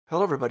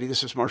Hello, everybody.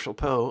 This is Marshall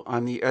Poe.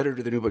 I'm the editor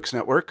of the New Books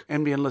Network.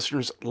 NBN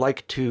listeners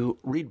like to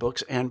read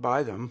books and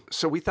buy them.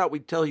 So we thought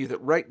we'd tell you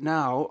that right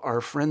now, our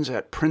friends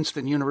at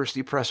Princeton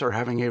University Press are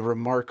having a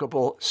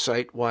remarkable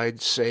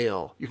site-wide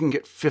sale. You can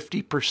get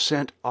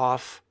 50%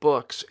 off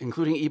books,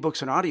 including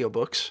ebooks and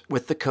audiobooks,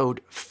 with the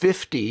code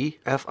 50,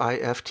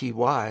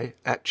 F-I-F-T-Y,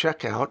 at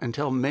checkout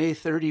until May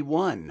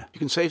 31. You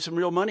can save some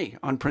real money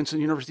on Princeton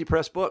University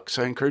Press books.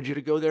 I encourage you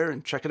to go there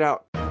and check it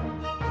out.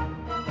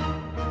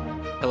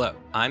 Hello,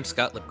 I'm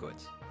Scott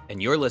Lipkowitz, and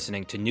you're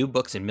listening to New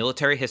Books in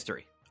Military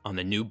History on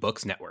the New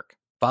Books Network.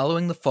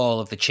 Following the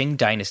fall of the Qing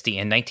dynasty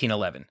in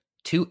 1911,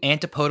 two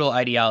antipodal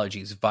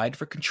ideologies vied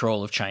for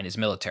control of China's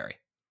military.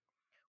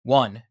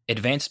 One,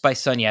 advanced by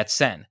Sun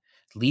Yat-sen,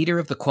 leader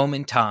of the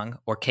Kuomintang,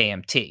 or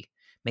KMT,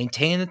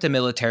 maintained that the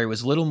military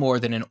was little more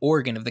than an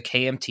organ of the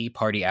KMT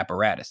party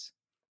apparatus.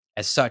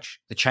 As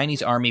such, the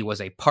Chinese army was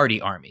a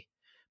party army,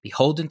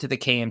 beholden to the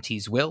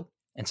KMT's will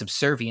and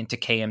subservient to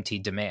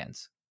KMT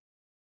demands.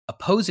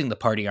 Opposing the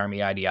party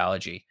army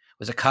ideology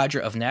was a cadre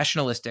of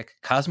nationalistic,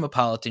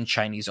 cosmopolitan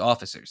Chinese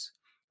officers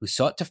who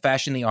sought to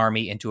fashion the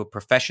army into a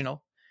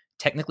professional,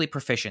 technically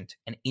proficient,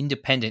 and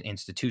independent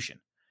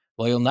institution,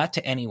 loyal not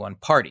to any one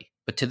party,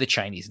 but to the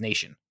Chinese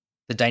nation.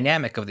 The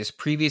dynamic of this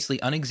previously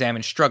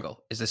unexamined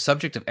struggle is the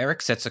subject of Eric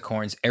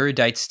Setzekorn's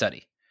erudite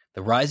study,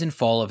 The Rise and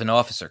Fall of an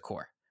Officer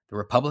Corps, The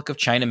Republic of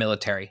China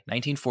Military,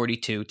 1942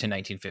 to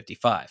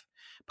 1955,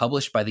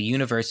 published by the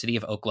University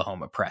of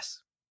Oklahoma Press.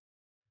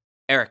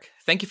 Eric,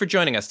 thank you for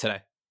joining us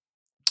today.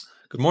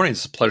 Good morning.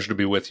 It's a pleasure to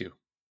be with you.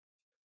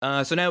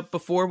 So now,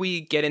 before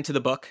we get into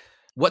the book,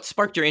 what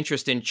sparked your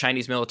interest in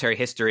Chinese military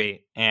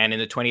history and in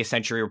the 20th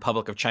Century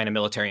Republic of China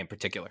military in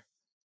particular?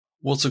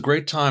 Well, it's a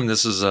great time.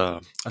 This is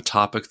a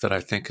topic that I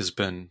think has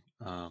been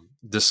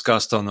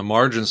discussed on the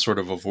margins sort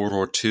of World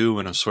War II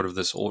and of sort of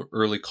this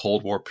early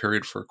Cold War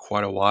period for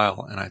quite a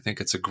while. And I think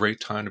it's a great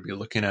time to be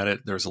looking at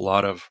it. There's a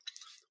lot of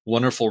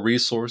wonderful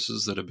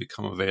resources that have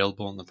become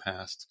available in the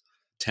past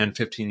 10,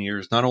 15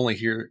 years, not only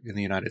here in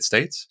the United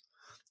States,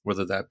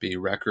 whether that be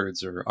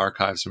records or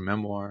archives or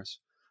memoirs,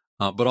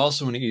 but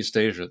also in East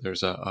Asia.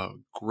 There's a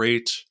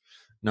great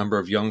number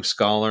of young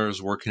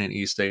scholars working in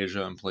East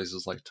Asia in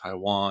places like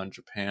Taiwan,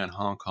 Japan,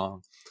 Hong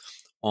Kong,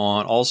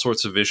 on all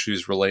sorts of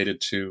issues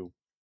related to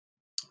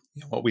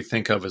what we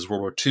think of as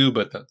World War II,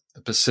 but the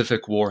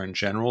Pacific War in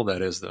general,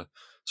 that is the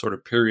sort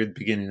of period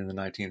beginning in the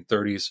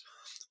 1930s,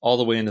 all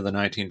the way into the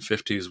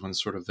 1950s when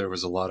sort of there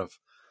was a lot of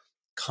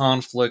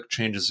conflict,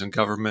 changes in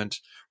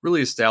government,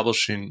 really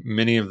establishing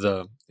many of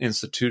the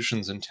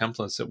institutions and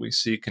templates that we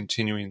see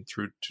continuing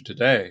through to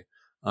today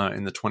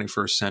in the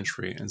 21st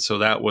century. And so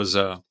that was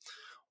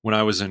when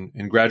I was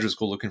in graduate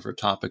school looking for a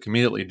topic,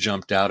 immediately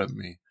jumped out at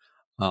me.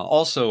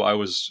 Also, I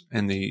was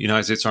in the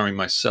United States Army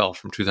myself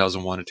from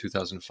 2001 to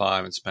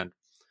 2005 and spent,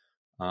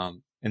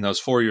 in those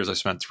 4 years, I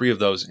spent 3 of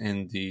those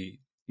in the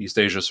East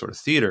Asia sort of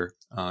theater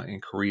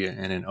in Korea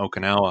and in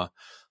Okinawa.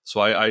 So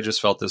I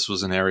just felt this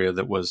was an area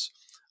that was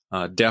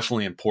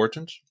definitely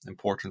important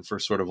for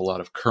sort of a lot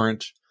of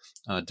current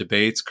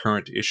debates,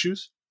 current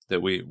issues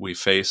that we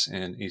face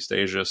in East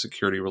Asia,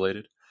 security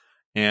related,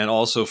 and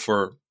also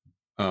for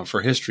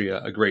history,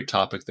 a great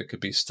topic that could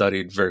be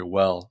studied very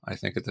well, I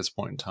think, at this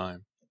point in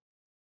time.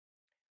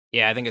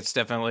 Yeah, I think it's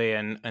definitely,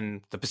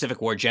 and the Pacific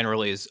War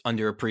generally is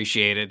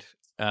underappreciated,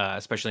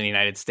 especially in the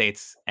United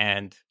States,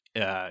 and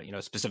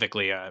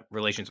specifically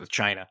relations with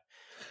China.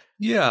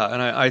 Yeah,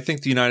 and I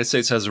think the United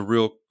States has a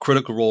real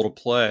critical role to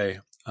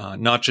play.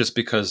 Not just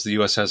because the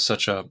U.S. has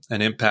such an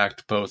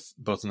impact both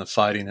in the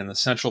fighting in the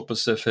Central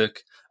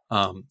Pacific,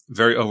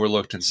 very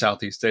overlooked in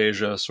Southeast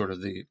Asia, sort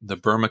of the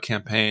Burma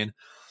campaign,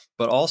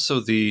 but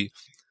also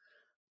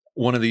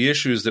one of the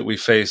issues that we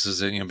face is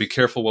that be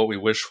careful what we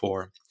wish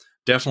for.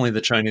 Definitely,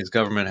 the Chinese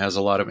government has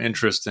a lot of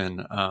interest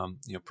in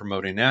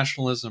promoting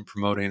nationalism,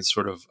 promoting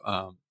sort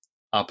of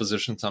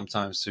opposition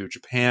sometimes to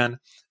Japan,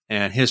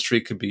 and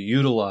history can be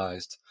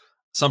utilized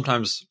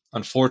sometimes,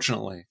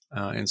 unfortunately,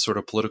 in sort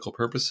of political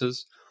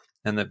purposes,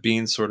 and that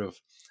being sort of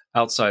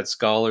outside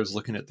scholars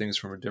looking at things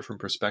from a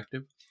different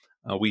perspective,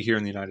 we here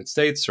in the United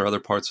States or other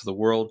parts of the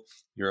world,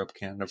 Europe,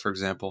 Canada, for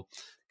example,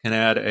 can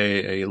add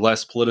a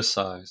less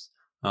politicized,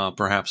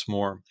 perhaps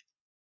more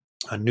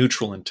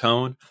neutral in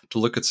tone to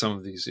look at some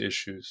of these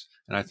issues.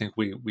 And I think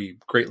we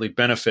greatly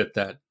benefit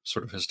that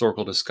sort of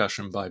historical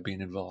discussion by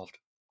being involved.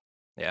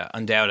 Yeah,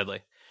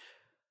 undoubtedly.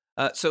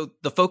 So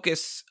the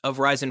focus of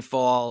Rise and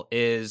Fall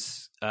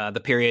is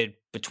the period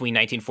between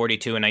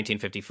 1942 and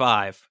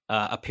 1955,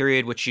 a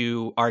period which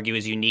you argue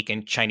is unique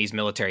in Chinese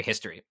military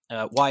history.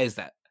 Why is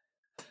that?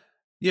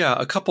 Yeah,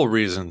 a couple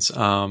reasons.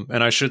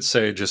 And I should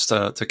say, just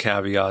to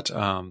caveat,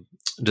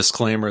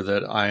 disclaimer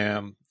that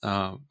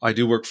I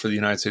do work for the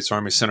United States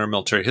Army Center of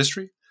Military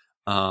History,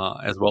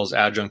 as well as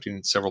adjuncting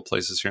in several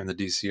places here in the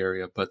DC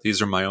area. But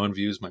these are my own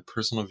views, my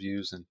personal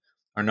views, and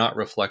are not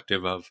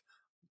reflective of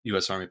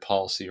U.S. Army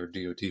policy or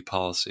DoD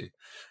policy.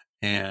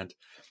 And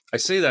I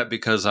say that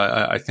because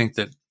I think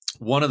that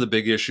one of the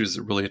big issues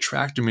that really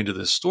attracted me to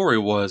this story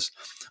was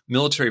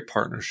military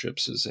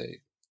partnerships is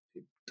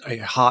a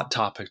hot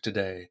topic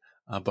today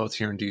both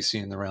here in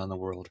DC and around the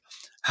world.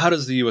 How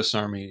does the U.S.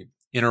 Army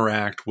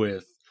interact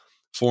with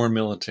foreign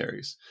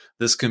militaries?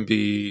 This can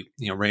be,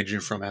 ranging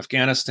from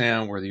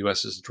Afghanistan, where the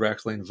U.S. is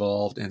directly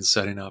involved in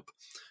setting up,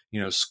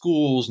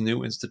 schools,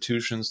 new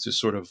institutions, to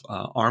sort of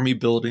army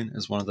building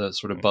is one of the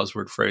sort of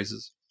buzzword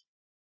phrases.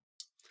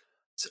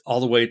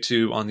 All the way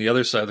to, on the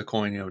other side of the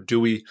coin, do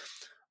we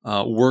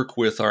work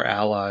with our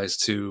allies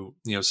to,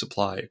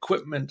 supply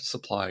equipment,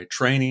 supply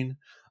training,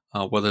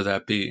 whether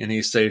that be in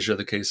East Asia,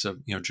 the case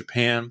of,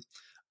 Japan,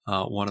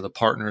 one of the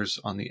partners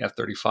on the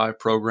F-35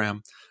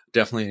 program,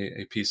 definitely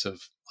a piece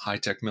of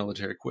high-tech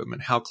military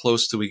equipment. How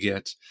close do we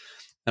get?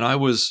 And I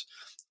was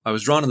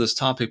drawn to this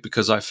topic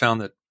because I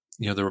found that,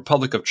 the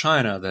Republic of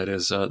China, that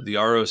is the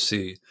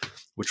ROC,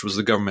 which was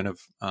the government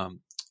of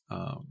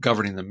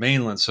governing the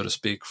mainland, so to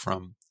speak,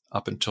 from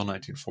up until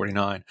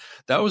 1949,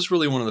 that was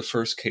really one of the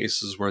first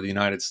cases where the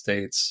United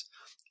States,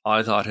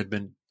 I thought, had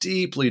been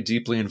deeply,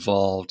 deeply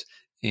involved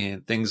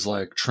in things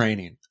like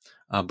training,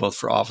 both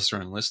for officer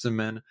and enlisted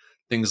men,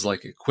 things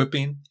like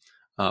equipping,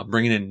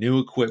 bringing in new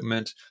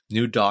equipment,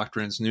 new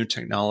doctrines, new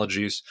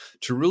technologies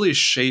to really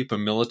shape a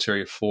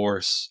military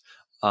force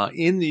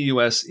in the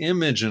U.S.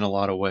 image in a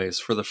lot of ways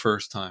for the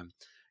first time.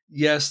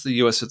 Yes, the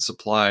U.S. had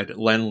supplied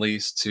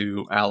Lend-Lease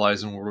to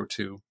allies in World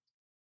War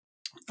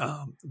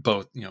II,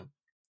 both,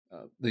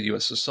 the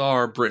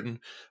USSR, Britain,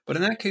 but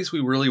in that case, we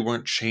really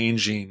weren't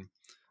changing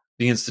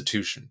the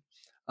institution.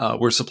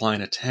 We're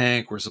supplying a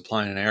tank, we're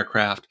supplying an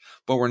aircraft,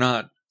 but we're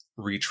not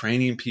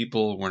retraining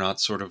people. We're not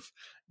sort of,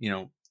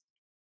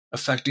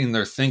 affecting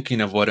their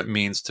thinking of what it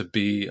means to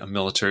be a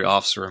military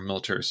officer or a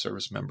military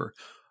service member.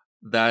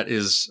 That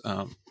is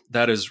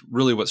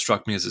really what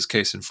struck me as this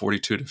case in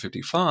 42 to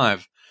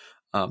 55.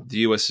 The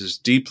U.S. is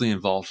deeply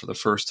involved for the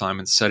first time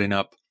in setting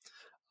up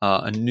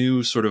a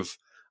new sort of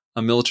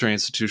a military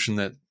institution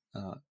that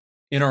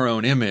in our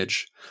own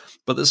image.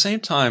 But at the same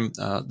time,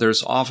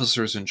 there's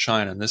officers in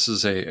China, and this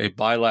is a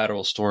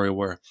bilateral story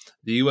where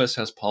the U.S.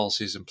 has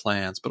policies and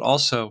plans, but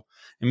also,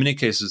 in many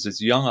cases,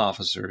 it's young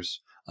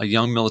officers,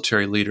 young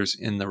military leaders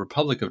in the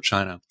Republic of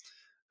China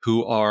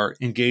who are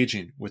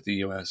engaging with the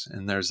U.S.,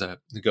 and there's a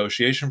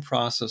negotiation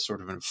process,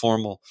 sort of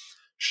informal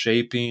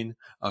shaping,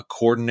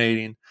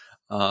 coordinating,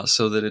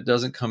 so that it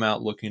doesn't come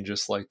out looking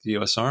just like the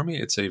U.S. Army.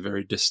 It's a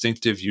very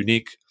distinctive,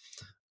 unique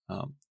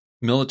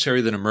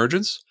military that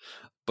emerges,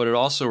 but it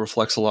also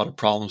reflects a lot of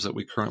problems that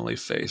we currently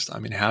face. I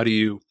mean, how do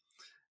you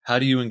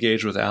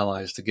engage with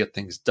allies to get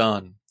things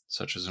done,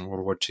 such as in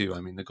World War II?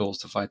 I mean, the goal is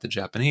to fight the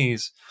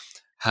Japanese.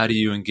 How do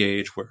you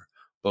engage where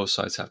both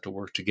sides have to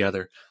work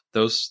together?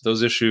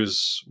 Those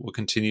issues will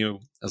continue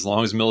as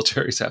long as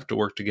militaries have to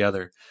work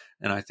together.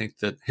 And I think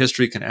that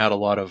history can add a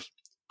lot of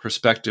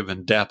perspective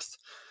and depth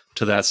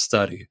to that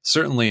study.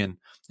 Certainly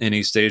in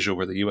East Asia,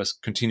 where the U.S.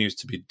 continues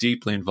to be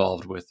deeply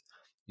involved with,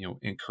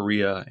 in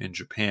Korea, in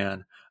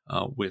Japan,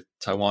 with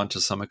Taiwan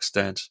to some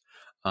extent.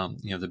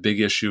 The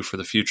big issue for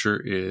the future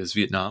is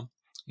Vietnam.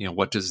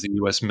 What does the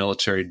U.S.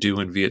 military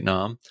do in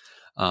Vietnam?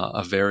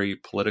 A very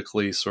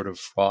politically sort of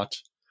fraught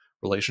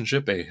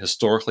relationship, a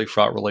historically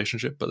fraught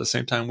relationship, but at the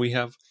same time, we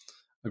have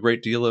a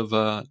great deal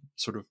of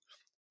sort of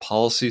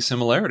policy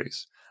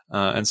similarities.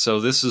 And so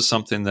this is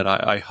something that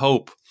I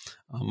hope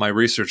my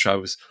research, I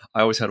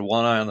always had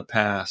one eye on the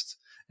past,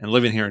 and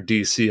living here in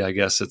DC, I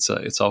guess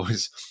it's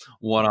always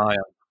one eye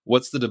on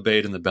what's the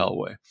debate in the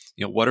Beltway.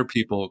 What are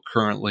people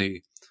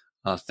currently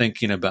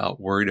thinking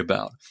about, worried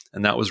about?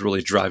 And that was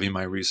really driving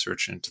my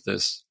research into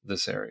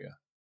this area.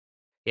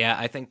 Yeah,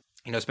 I think,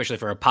 especially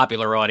for a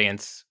popular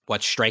audience,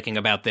 what's striking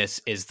about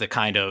this is the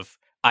kind of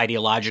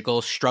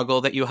ideological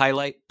struggle that you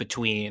highlight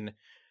between,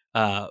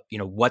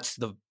 what's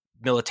the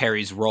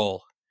military's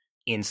role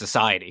in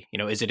society?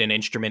 Is it an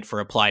instrument for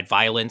applied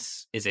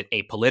violence? Is it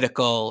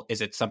apolitical?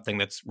 Is it something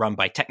that's run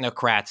by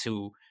technocrats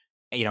who,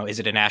 is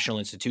it a national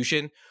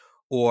institution?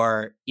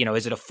 Or,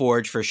 is it a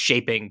forge for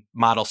shaping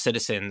model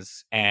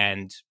citizens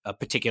and a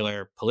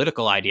particular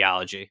political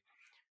ideology?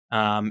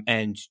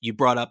 And you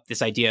brought up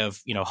this idea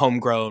of,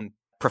 homegrown,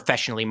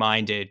 professionally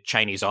minded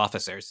Chinese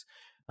officers.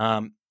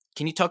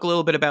 Can you talk a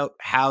little bit about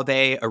how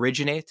they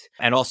originate,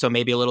 and also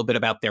maybe a little bit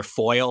about their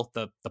foil,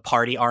 the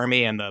party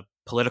army and the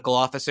political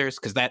officers?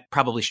 Because that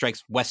probably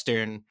strikes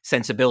Western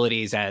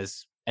sensibilities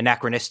as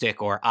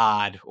anachronistic or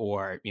odd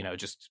or,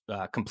 just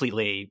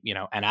completely,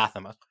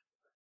 anathema.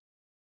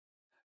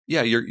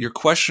 Yeah, your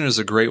question is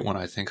a great one,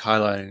 I think,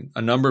 highlighting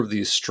a number of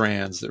these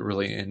strands that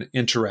really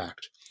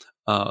interact.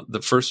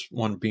 The first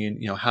one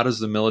being, how does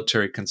the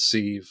military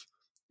conceive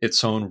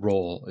its own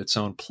role, its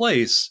own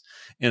place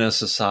in a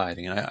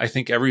society? And I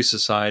think every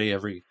society,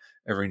 every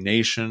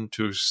nation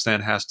to an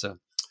extent has to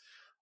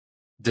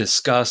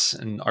discuss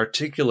and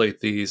articulate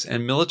these.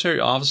 And military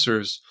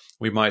officers,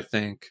 we might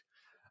think,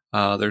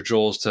 their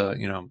role is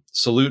to,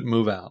 salute and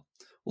move out.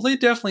 Well, they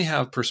definitely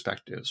have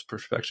perspectives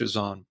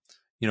on,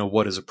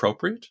 what is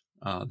appropriate.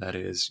 That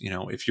is,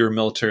 if you're a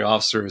military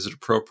officer, is it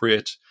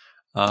appropriate,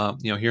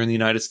 here in the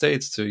United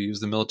States to use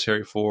the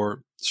military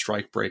for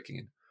strike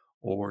breaking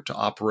or to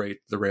operate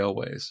the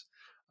railways?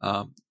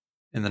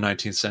 in the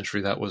 19th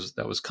century that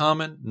was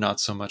common, not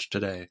so much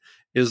today.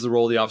 Is the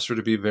role of the officer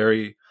to be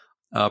very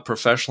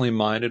professionally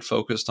minded,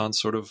 focused on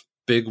sort of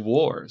big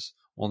wars?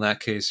 Well, in that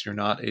case, you're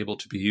not able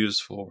to be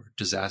used for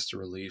disaster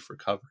relief,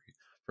 recovery,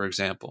 for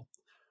example.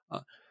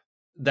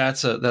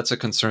 That's a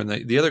concern.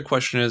 The other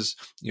question is,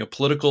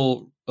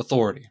 political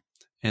authority,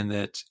 and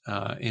that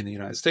in the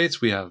United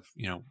States we have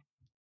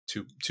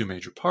two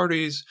major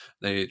parties.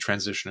 They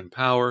transition in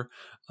power,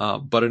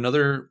 but in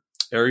other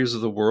areas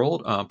of the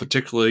world,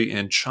 particularly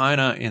in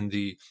China in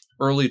the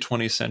early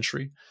 20th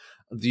century,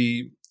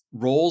 the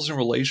roles and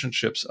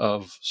relationships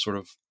of sort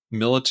of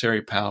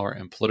military power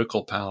and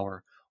political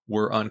power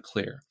were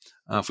unclear.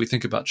 If we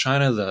think about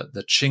China,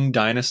 the Qing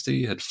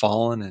dynasty had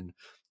fallen in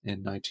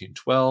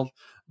 1912,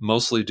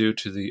 mostly due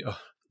to the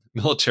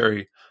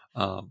military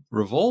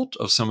revolt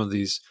of some of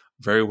these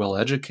very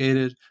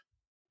well-educated,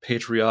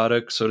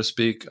 patriotic, so to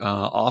speak,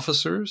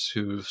 officers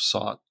who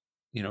sought,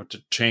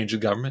 to change the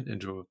government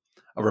into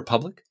a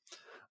republic.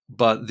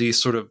 But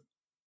these sort of,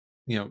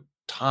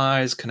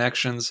 ties,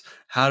 connections,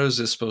 how is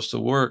this supposed to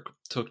work,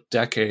 took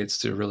decades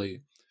to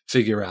really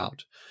figure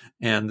out.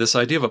 And this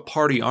idea of a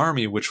party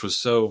army, which was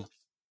so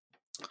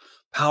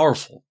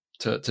powerful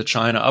to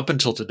China up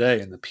until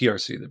today in the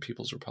PRC, the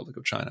People's Republic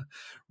of China,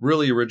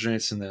 really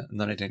originates in the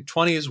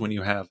 1920s when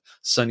you have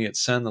Sun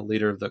Yat-sen, the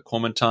leader of the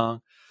Kuomintang,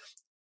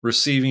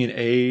 receiving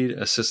aid,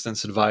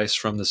 assistance, advice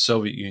from the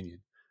Soviet Union.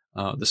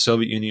 The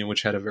Soviet Union,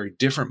 which had a very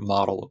different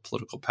model of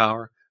political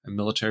power and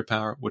military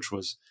power, which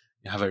was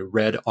you have a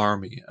Red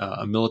Army,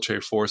 a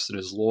military force that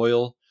is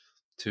loyal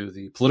to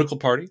the political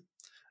party,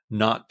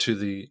 not to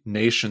the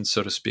nation,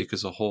 so to speak,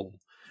 as a whole.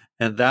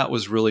 And that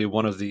was really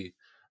one of the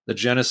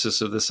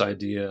genesis of this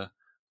idea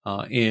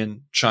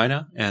in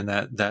China, and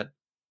that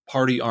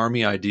party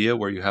army idea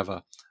where you have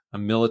a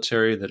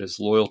military that is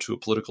loyal to a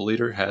political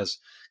leader has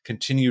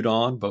continued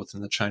on both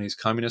in the Chinese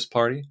Communist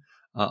Party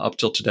up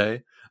till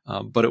today.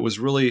 But it was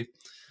really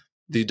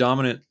the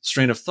dominant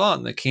strain of thought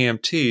in the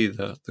KMT,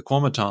 the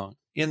Kuomintang,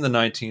 in the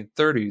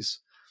 1930s.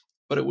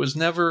 But it was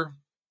never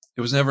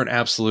an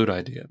absolute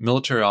idea.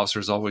 Military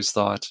officers always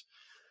thought,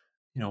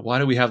 why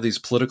do we have these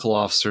political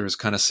officers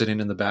kind of sitting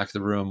in the back of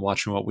the room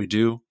watching what we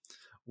do?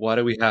 Why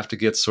do we have to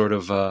get sort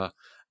of,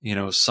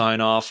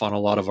 sign off on a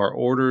lot of our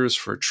orders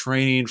for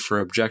training, for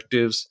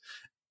objectives?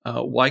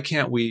 Why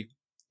can't we,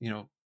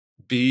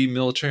 be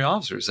military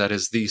officers? That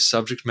is, the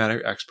subject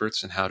matter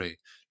experts in how to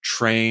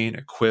train,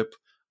 equip,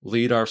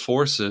 lead our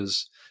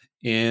forces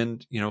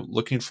in,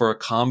 looking for a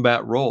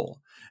combat role.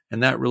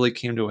 And that really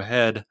came to a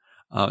head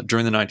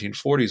during the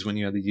 1940s when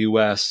you had the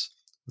U.S.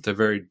 with a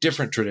very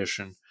different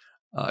tradition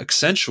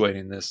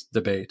accentuating this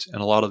debate,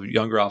 and a lot of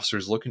younger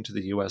officers looking to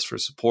the U.S. for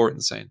support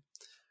and saying,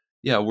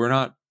 yeah,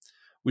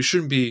 we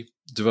shouldn't be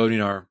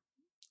devoting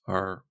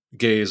our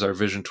gaze, our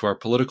vision to our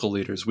political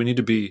leaders. We need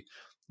to be,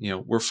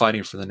 we're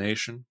fighting for the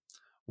nation.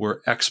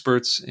 We're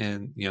experts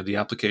in, the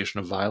application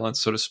of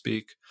violence, so to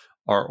speak.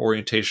 Our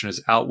orientation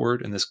is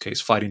outward, in this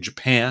case, fighting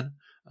Japan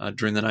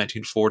during the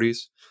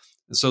 1940s.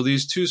 And so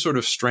these two sort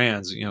of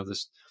strands,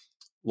 this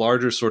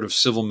larger sort of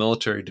civil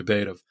military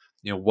debate of,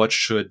 what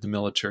should the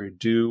military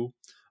do?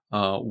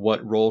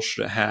 What role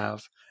should it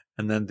have?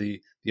 And then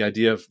the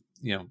idea of,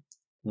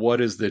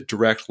 what is the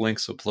direct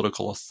links of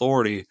political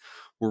authority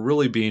were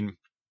really being,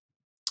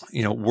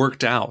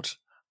 worked out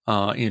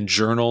in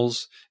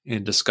journals,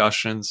 in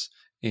discussions,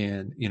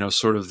 in,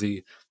 sort of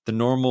the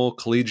normal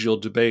collegial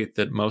debate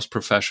that most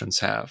professions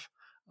have.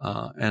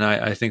 And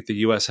I think the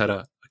U.S. had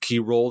a key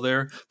role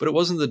there, but it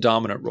wasn't the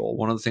dominant role.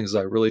 One of the things that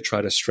I really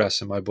try to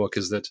stress in my book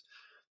is that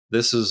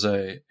this is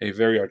a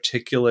very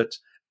articulate,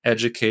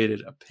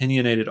 educated,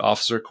 opinionated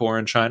officer corps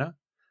in China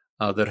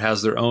that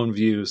has their own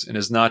views and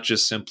is not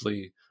just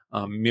simply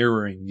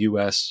mirroring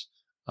U.S.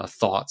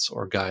 Thoughts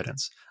or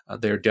guidance.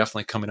 They're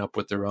definitely coming up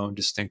with their own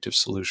distinctive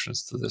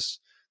solutions to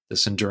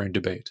this enduring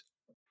debate.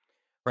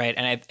 Right,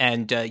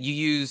 and you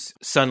use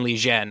Sun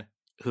Li-Zhen,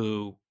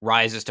 who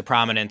rises to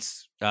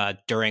prominence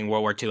during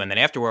World War II and then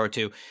after World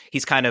War II.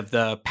 He's kind of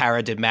the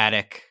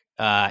paradigmatic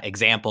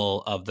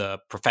example of the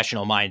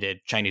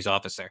professional-minded Chinese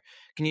officer.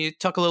 Can you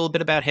talk a little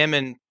bit about him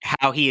and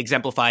how he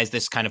exemplifies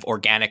this kind of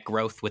organic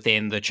growth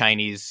within the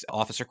Chinese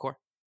officer corps?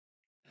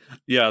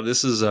 Yeah,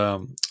 this is, I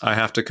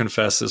have to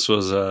confess, this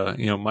was,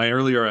 my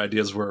earlier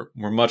ideas were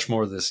much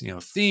more this,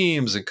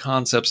 themes and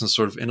concepts and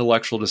sort of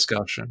intellectual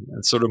discussion.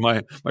 And sort of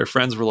my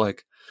friends were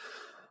like,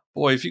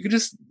 boy, if you could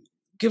just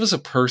give us a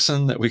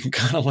person that we can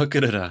kind of look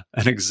at an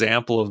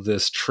example of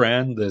this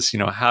trend, this,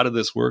 how did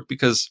this work?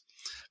 Because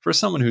for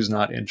someone who's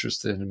not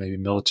interested in maybe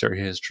military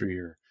history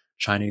or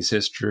Chinese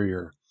history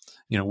or,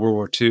 World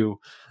War II,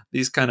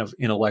 these kind of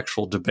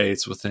intellectual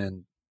debates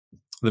within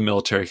the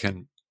military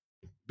can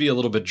be a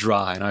little bit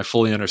dry, and I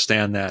fully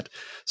understand that.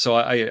 So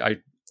I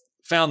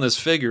found this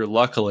figure,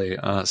 luckily,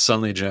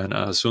 Sun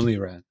Li-Zhen, Sun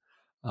Liren,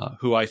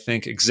 who I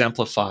think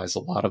exemplifies a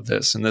lot of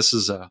this. And this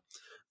is a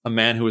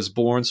man who was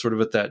born sort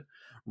of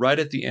right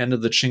at the end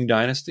of the Qing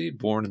dynasty,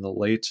 born in the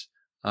late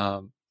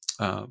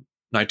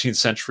 19th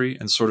century,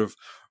 and sort of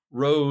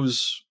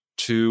rose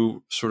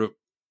to sort of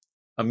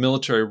a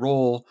military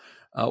role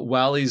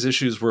while these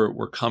issues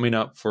were coming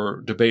up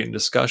for debate and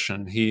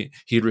discussion,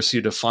 he'd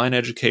received a fine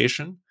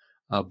education,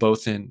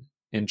 both in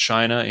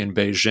China, in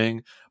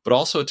Beijing, but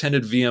also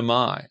attended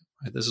VMI.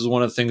 Right? This is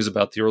one of the things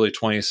about the early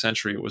 20th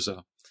century. It was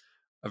a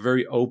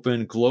very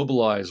open,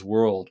 globalized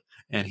world,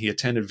 and he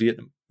attended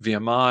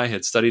VMI,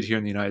 had studied here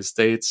in the United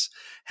States,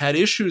 had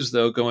issues,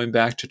 though, going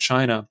back to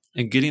China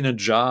and getting a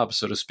job,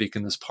 so to speak,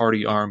 in this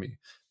party army.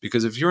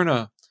 Because if you're in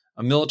a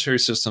military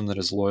system that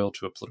is loyal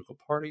to a political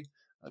party,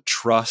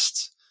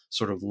 trust,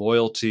 sort of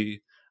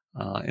loyalty,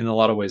 in a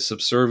lot of ways,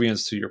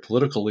 subservience to your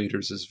political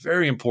leaders is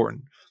very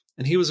important.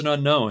 And he was an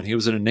unknown. He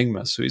was an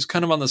enigma. So he's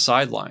kind of on the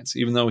sidelines,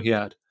 even though he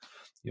had,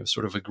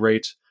 sort of a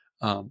great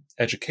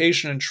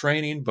education and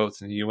training,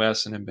 both in the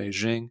U.S. and in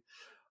Beijing.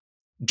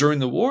 During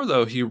the war,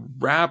 though, he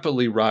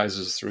rapidly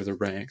rises through the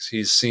ranks.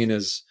 He's seen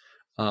as,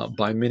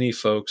 by many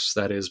folks,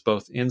 that is,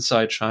 both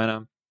inside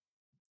China,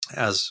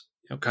 as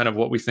kind of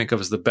what we think of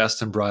as the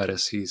best and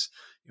brightest. He's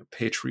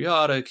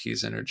patriotic,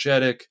 he's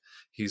energetic,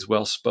 he's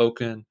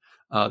well-spoken.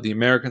 The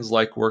Americans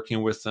like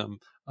working with him.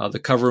 The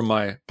cover of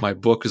my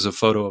book is a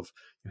photo of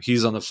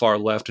he's on the far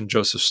left and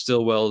Joseph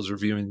Stilwell is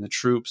reviewing the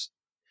troops.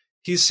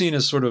 He's seen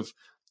as sort of,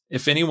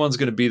 if anyone's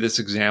going to be this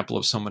example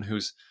of someone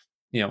who's,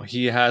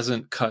 he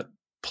hasn't cut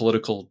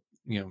political,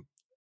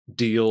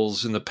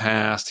 deals in the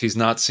past. He's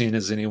not seen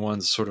as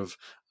anyone's sort of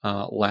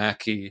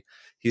lackey.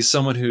 He's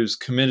someone who's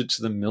committed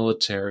to the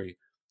military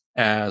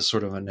as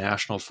sort of a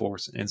national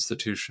force and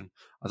institution.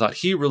 I thought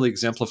he really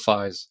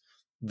exemplifies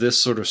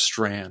this sort of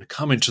strand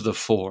coming to the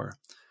fore.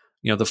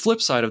 The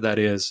flip side of that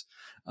is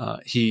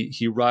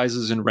he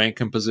rises in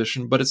rank and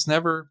position, but it's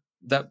never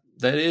that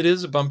it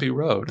is a bumpy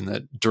road, and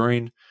that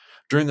during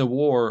the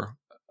war,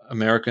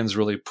 Americans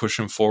really push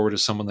him forward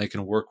as someone they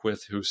can work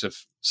with,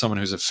 someone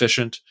who's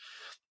efficient.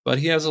 But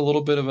he has a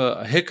little bit of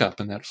a hiccup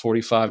in that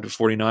 45 to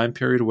 49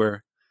 period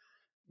where,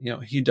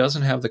 he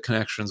doesn't have the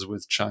connections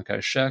with Chiang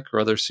Kai-shek or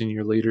other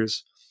senior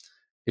leaders.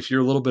 If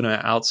you're a little bit of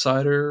an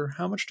outsider,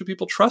 how much do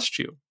people trust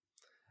you?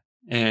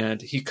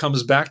 And he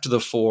comes back to the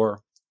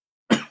fore.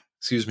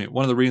 Excuse me.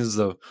 One of the reasons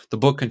the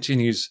book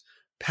continues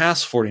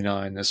past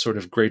 49, this sort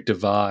of great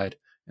divide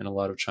in a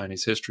lot of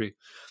Chinese history,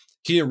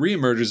 he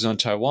reemerges on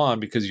Taiwan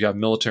because you have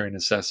military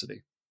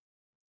necessity.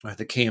 Right?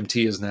 The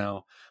KMT is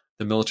now,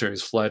 the military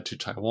has fled to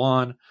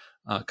Taiwan,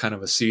 kind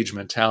of a siege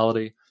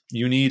mentality.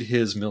 You need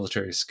his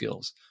military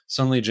skills.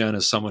 Sun Li-jen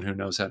is someone who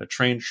knows how to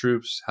train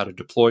troops, how to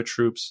deploy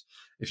troops.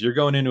 If you're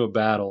going into a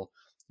battle,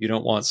 you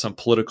don't want some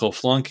political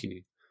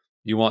flunky.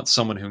 You want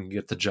someone who can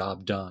get the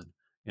job done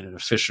in an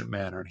efficient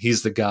manner, and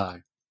he's the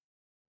guy.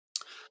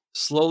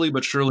 Slowly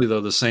but surely, though,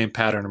 the same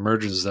pattern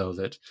emerges, though,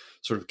 that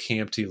sort of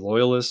KMT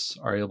loyalists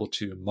are able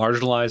to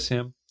marginalize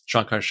him,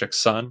 Chiang Kai-shek's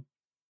son,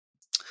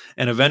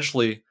 and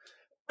eventually,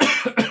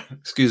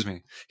 excuse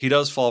me, he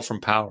does fall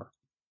from power.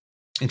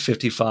 In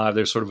 55,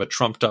 there's sort of a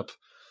trumped-up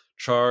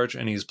charge,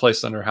 and he's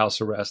placed under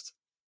house arrest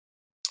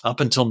up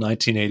until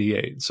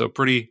 1988. So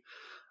pretty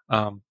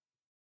kind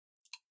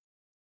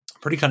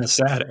of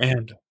sad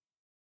end.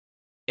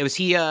 Was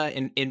he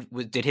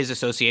did his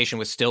association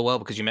with Stilwell,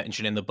 because you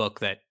mentioned in the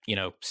book that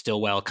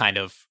Stilwell kind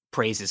of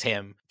praises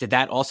him, did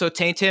that also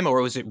taint him,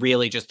 or was it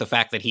really just the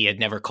fact that he had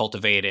never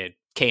cultivated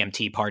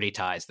KMT party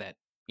ties that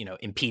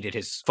impeded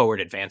his forward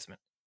advancement?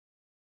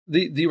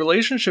 The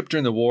relationship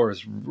during the war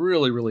is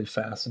really, really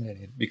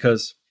fascinating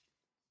because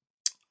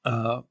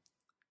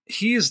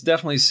he is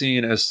definitely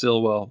seen as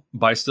Stilwell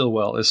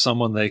as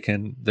someone they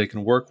can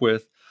work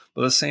with,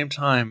 but at the same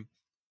time,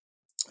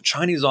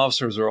 Chinese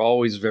officers are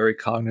always very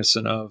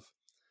cognizant of,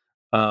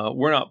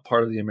 we're not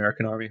part of the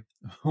American army.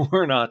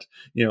 We're not,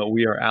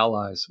 we are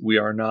allies. We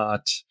are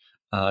not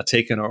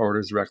taking our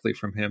orders directly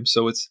from him.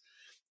 So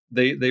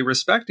they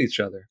respect each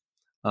other,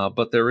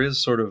 but there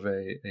is sort of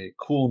a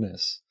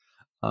coolness.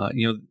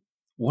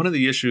 One of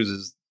the issues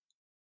is,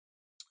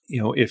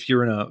 if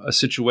you're in a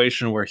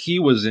situation where he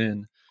was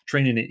in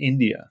training in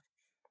India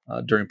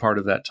during part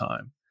of that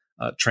time,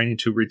 training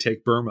to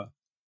retake Burma.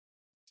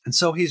 And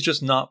so he's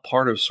just not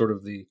part of sort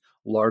of the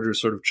larger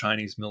sort of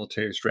Chinese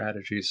military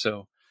strategy.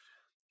 So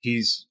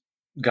he's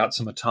got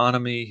some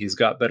autonomy. He's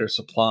got better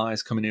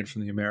supplies coming in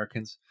from the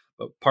Americans.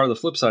 But part of the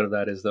flip side of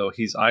that is, though,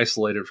 he's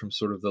isolated from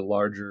sort of the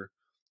larger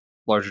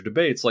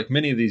debates, like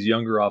many of these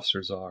younger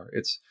officers are.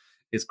 It's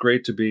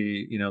great to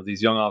be,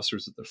 these young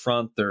officers at the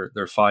front. They're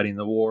fighting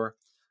the war,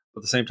 but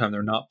at the same time,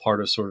 they're not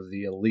part of sort of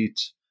the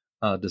elite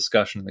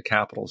discussion in the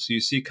capital. So you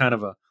see kind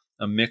of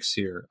a mix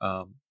here.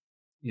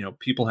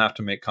 People have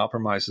to make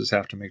compromises,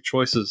 have to make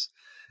choices,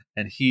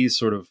 and he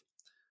sort of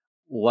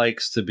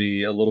likes to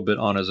be a little bit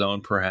on his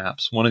own,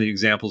 perhaps. One of the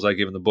examples I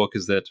give in the book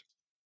is that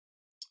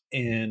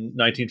in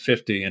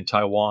 1950 in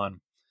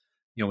Taiwan,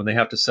 when they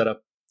have to set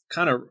up,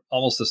 kind of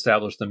almost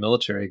establish the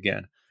military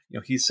again,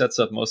 he sets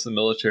up most of the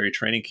military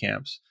training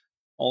camps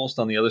almost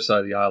on the other side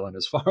of the island,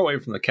 as far away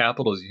from the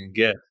capital as you can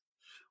get,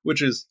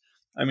 which is,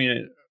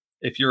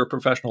 if you're a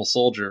professional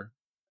soldier,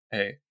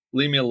 hey,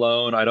 leave me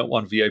alone. I don't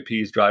want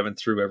VIPs driving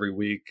through every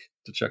week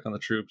to check on the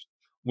troops.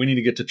 We need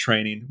to get to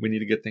training. We need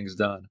to get things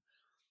done.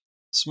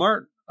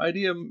 Smart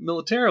idea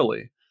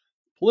militarily.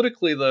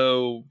 Politically,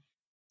 though,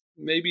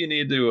 maybe you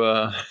need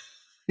to,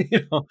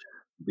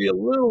 be a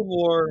little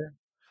more,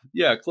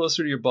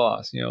 closer to your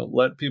boss.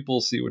 Let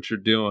people see what you're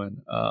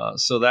doing.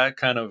 So there's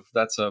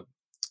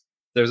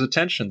a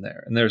tension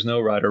there, and there's no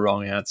right or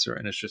wrong answer,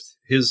 and it's just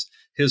his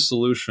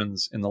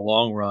solutions in the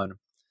long run.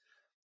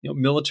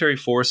 Military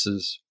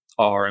forces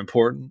are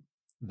important.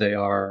 They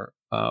are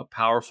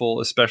powerful,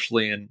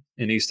 especially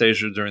in East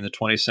Asia during the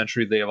 20th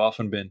century. They have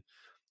often been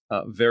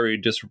very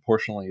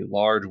disproportionately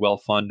large,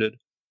 well-funded,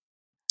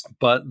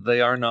 but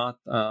they are not,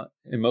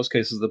 in most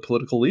cases, the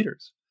political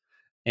leaders.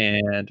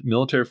 And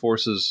military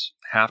forces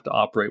have to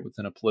operate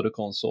within a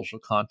political and social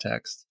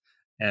context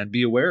and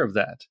be aware of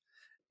that.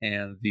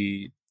 And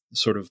the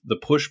sort of the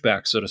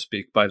pushback, so to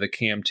speak, by the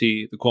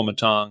KMT, the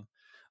Kuomintang,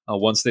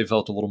 once they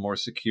felt a little more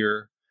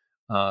secure,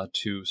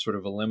 to sort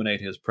of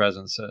eliminate his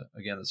presence.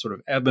 Again, the sort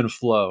of ebb and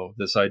flow,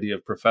 this idea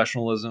of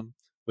professionalism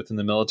within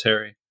the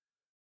military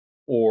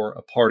or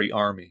a party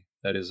army,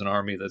 that is an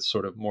army that's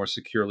sort of more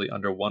securely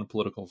under one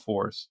political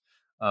force.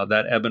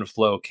 That ebb and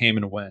flow came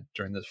and went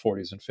during the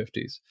 40s and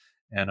 50s.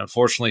 And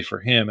unfortunately for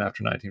him,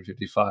 after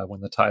 1955,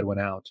 when the tide went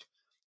out,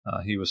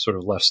 he was sort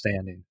of left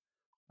standing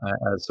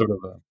as sort of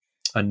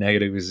a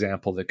negative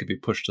example that could be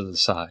pushed to the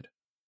side.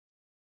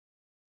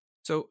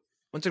 So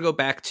I want to go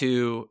back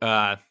to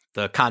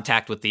the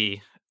contact with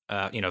the,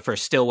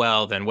 first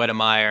Stilwell, then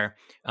Wedemeyer,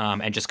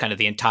 and just kind of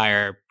the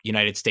entire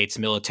United States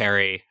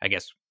military, I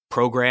guess,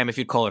 program, if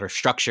you'd call it, or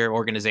structure,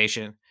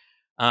 organization.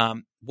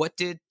 What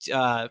did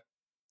the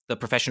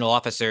professional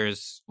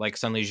officers like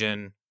Sun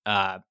Lijun,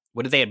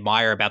 what did they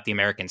admire about the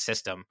American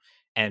system?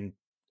 And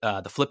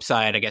the flip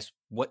side, I guess,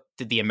 what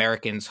did the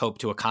Americans hope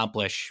to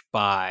accomplish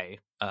by,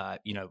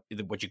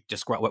 what you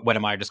described, what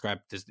Wedemeyer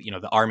described as,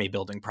 the army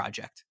building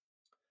project?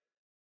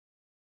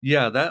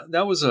 Yeah,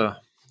 that was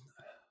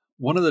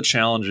one of the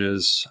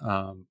challenges,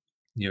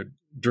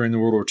 during the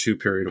World War II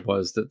period,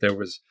 was that there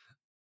was,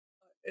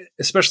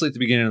 especially at the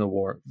beginning of the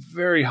war,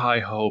 very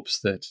high hopes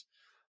that,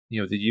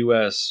 the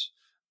U.S.,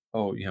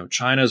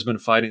 China's been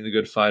fighting the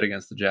good fight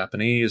against the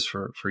Japanese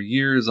for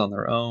years on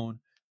their own.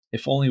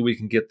 If only we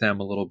can get them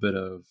a little bit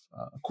of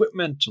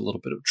equipment, a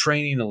little bit of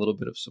training, a little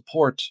bit of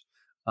support,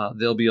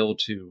 they'll be able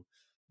to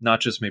not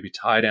just maybe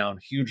tie down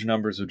huge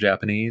numbers of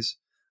Japanese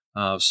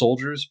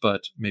soldiers,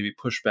 but maybe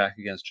push back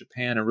against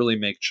Japan and really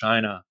make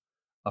China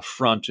a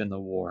front in the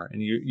war.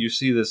 And you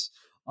see this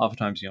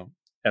oftentimes.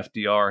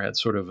 FDR had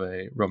sort of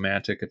a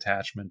romantic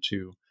attachment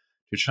to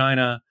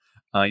China.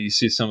 You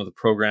see some of the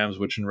programs,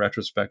 which in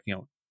retrospect,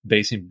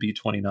 basing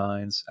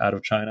B-29s out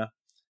of China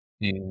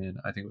in,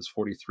 I think it was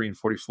 43 and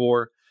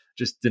 44,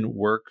 just didn't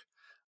work.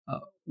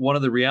 One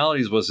of the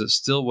realities was that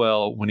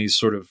Stilwell, when he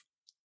sort of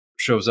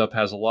shows up,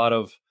 has a lot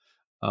of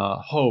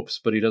hopes,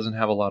 but he doesn't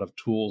have a lot of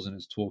tools in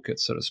his toolkit,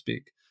 so to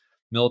speak.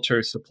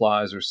 Military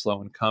supplies are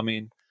slow in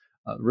coming.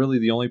 Really,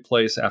 the only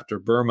place after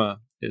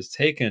Burma is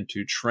taken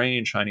to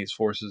train Chinese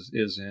forces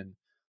is in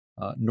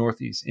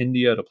northeast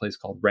India at a place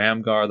called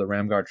Ramgarh, the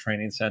Ramgarh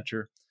Training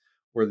Center,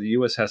 where the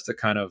U.S. has to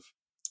kind of,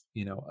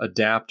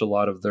 adapt a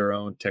lot of their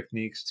own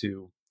techniques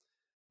to.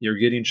 You're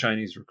getting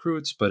Chinese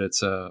recruits, but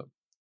it's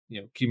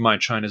keep in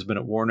mind, China's been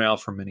at war now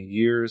for many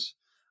years.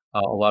 A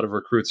lot of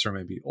recruits are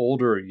maybe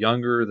older or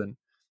younger than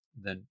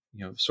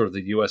sort of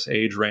the U.S.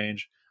 age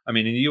range. I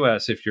mean, in the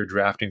U.S., if you're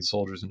drafting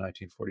soldiers in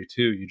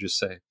 1942, you just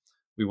say,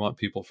 we want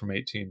people from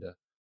 18 to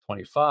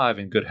 25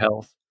 in good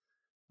health.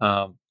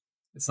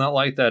 It's not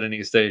like that in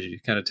East Asia. You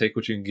kind of take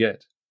what you can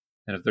get.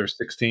 And if they're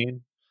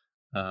 16,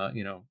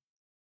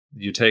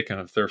 you take them.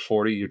 If they're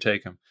 40, you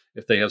take them.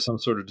 If they have some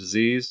sort of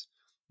disease,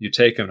 you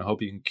take them and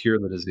hope you can cure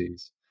the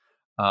disease.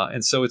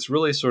 And so it's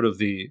really sort of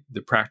the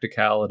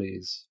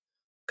practicalities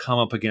come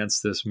up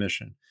against this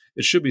mission.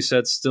 It should be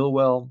said,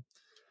 Stilwell,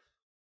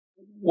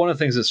 one of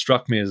the things that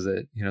struck me is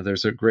that,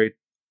 there's a great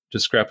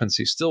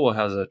discrepancy. Stilwell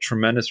has a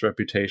tremendous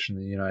reputation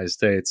in the United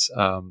States,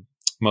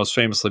 most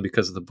famously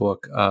because of the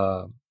book,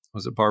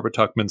 was it Barbara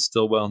Tuchman,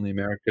 Stilwell and the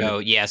American? Oh,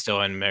 yeah,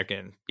 Stilwell and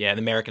American. Yeah,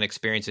 the American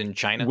Experience in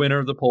China. Winner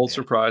of the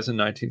Pulitzer Prize in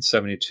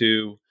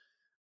 1972.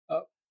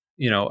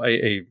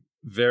 A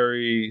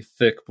very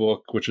thick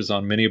book, which is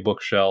on many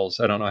bookshelves.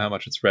 I don't know how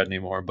much it's read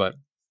anymore, but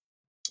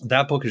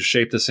that book has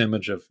shaped this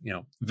image of,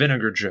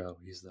 Vinegar Joe.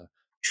 He's the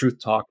truth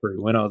talker. He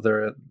went out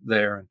there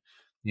and,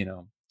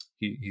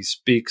 he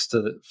speaks to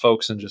the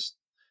folks and just,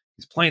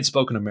 he's plain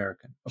spoken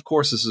American. Of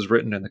course, this is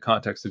written in the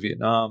context of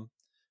Vietnam,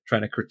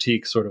 trying to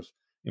critique sort of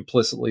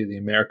implicitly the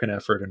American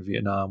effort in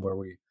Vietnam, where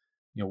we,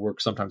 work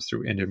sometimes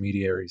through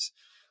intermediaries.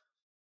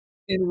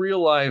 In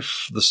real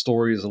life, the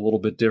story is a little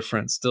bit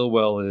different.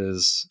 Stilwell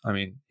is,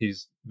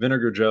 he's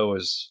Vinegar Joe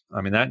is,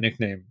 that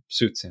nickname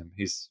suits him.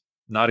 He's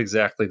not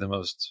exactly the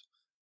most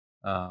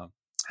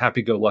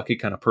happy-go-lucky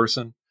kind of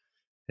person.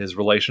 His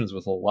relations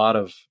with a lot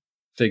of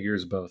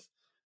figures, both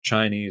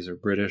Chinese or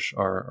British,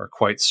 are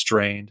quite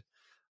strained.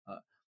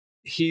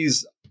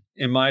 He's,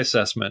 in my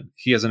assessment,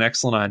 he has an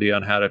excellent idea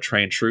on how to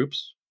train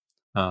troops.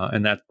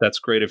 And that's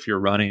great if you're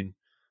running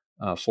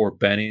Fort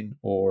Benning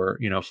or,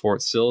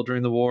 Fort Sill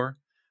during the war.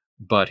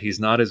 but he's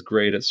not as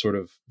great at sort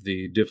of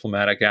the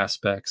diplomatic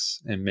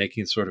aspects and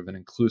making sort of an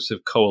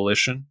inclusive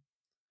coalition.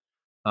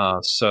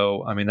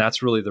 So, I mean,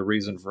 that's really the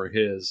reason for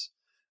his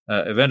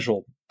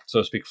eventual,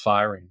 so to speak,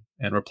 firing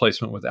and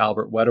replacement with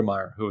Albert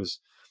Wedemeyer,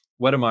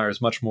 Wedemeyer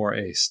is much more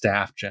a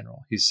staff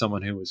general. He's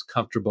someone who is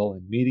comfortable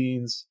in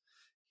meetings.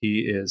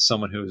 He is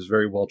someone who is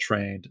very well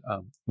trained,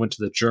 went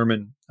to the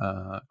German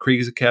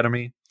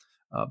Kriegsakademie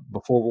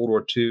before World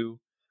War II,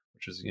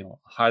 which is, a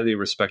highly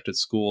respected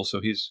school. So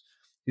he's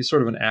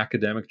sort of an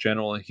academic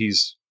general.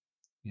 He's,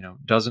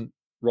 doesn't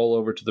roll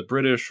over to the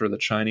British or the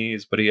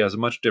Chinese, but he has a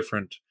much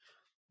different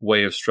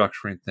way of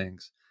structuring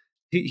things.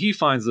 He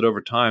finds that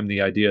over time,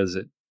 the idea is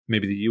that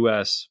maybe the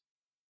U.S.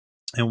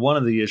 and one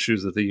of the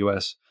issues that the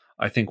U.S.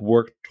 I think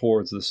worked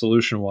towards the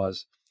solution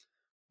was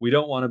we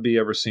don't want to be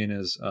ever seen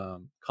as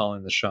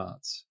calling the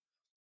shots.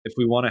 If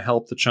we want to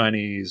help the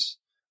Chinese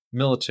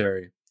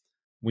military,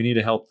 we need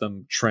to help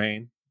them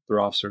train their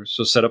officers.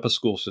 So set up a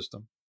school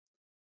system.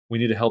 We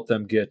need to help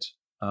them get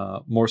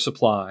more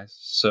supplies.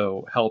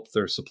 So help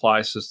their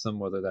supply system,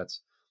 whether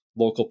that's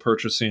local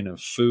purchasing of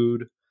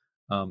food.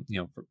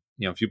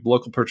 If you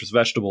local purchase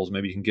vegetables,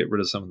 maybe you can get rid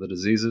of some of the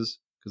diseases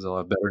because they'll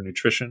have better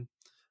nutrition.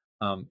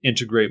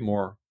 Integrate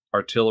more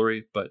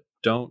artillery, but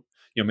don't,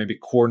 maybe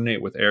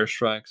coordinate with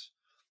airstrikes,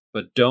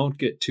 but don't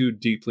get too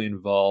deeply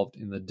involved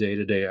in the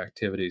day-to-day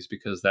activities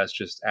because that's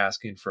just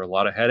asking for a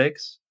lot of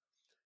headaches.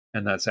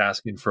 And that's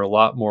asking for a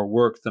lot more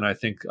work than I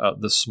think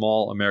the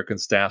small American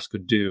staffs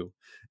could do.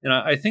 And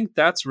I think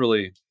that's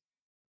really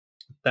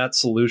that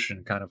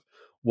solution, kind of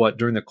what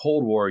during the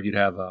Cold War, you'd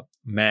have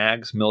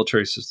MAGs,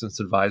 military assistance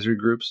advisory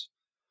groups.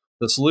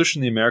 The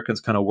solution the Americans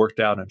kind of worked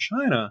out in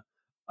China,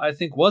 I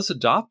think, was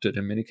adopted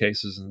in many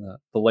cases in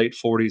the late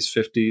 40s,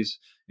 50s,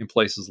 in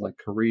places like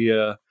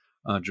Korea,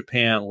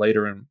 Japan,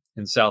 later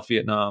in South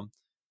Vietnam.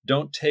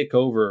 Don't take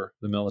over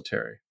the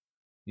military.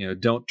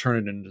 Don't turn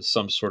it into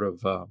some sort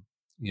of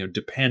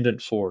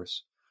dependent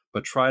force,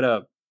 but try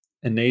to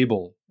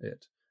enable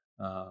it.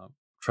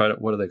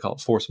 What do they call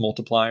it? Force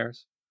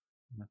multipliers.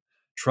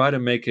 Try to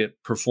make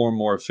it perform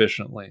more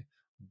efficiently.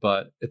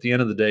 But at the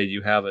end of the day,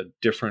 you have a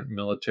different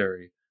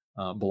military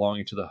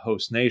belonging to the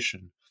host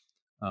nation,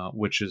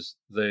 which is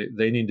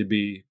they need to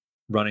be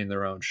running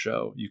their own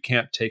show. You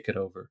can't take it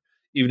over,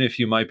 even if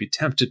you might be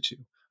tempted to.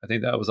 I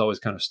think that was always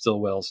kind of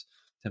Stilwell's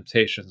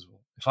temptations.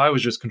 If I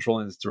was just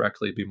controlling this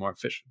directly, it'd be more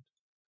efficient.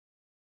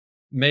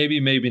 Maybe,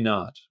 maybe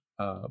not.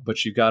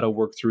 But you got to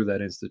work through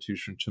that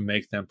institution to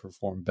make them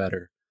perform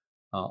better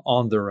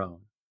on their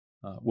own,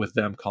 with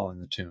them calling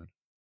the tune.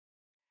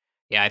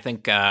 Yeah, I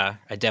think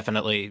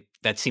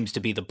that seems to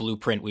be the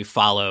blueprint we've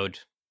followed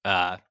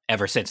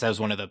ever since. That was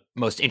one of the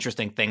most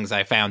interesting things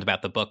I found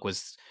about the book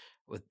was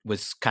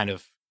kind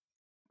of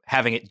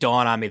having it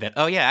dawn on me that,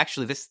 oh yeah,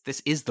 actually this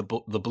is the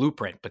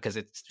blueprint, because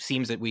it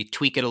seems that we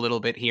tweak it a little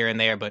bit here and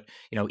there, but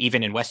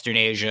even in Western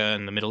Asia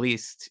and the Middle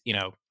East,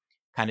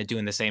 kind of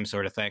doing the same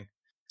sort of thing.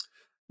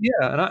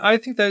 Yeah, and I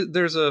think that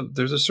there's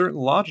a certain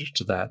logic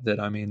to that. That,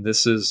 I mean,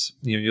 this is,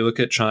 you look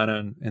at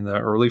China in the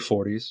early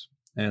 40s,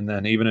 and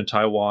then even in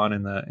Taiwan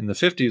in the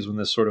 50s when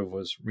this sort of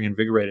was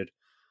reinvigorated.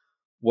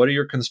 What are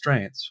your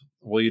constraints?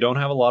 Well, you don't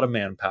have a lot of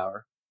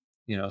manpower,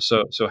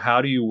 so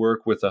how do you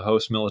work with a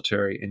host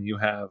military and you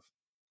have,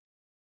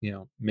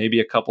 maybe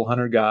a couple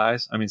hundred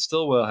guys? I mean,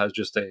 Stilwell has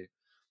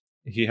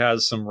he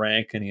has some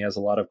rank and he has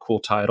a lot of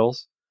cool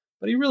titles,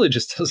 but he really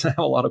just doesn't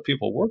have a lot of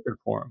people working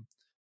for him.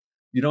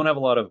 You don't have a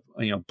lot of,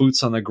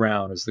 boots on the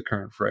ground is the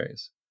current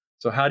phrase.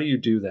 So how do you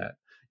do that?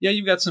 Yeah,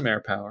 you've got some air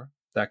power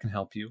that can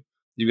help you.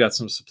 You've got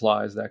some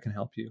supplies that can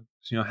help you.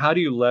 So, how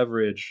do you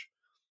leverage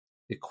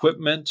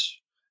equipment,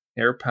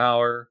 air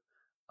power,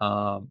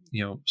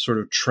 sort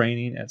of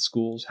training at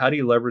schools? How do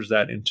you leverage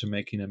that into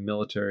making a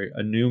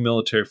new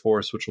military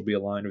force, which will be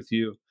aligned with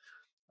you?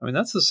 I mean,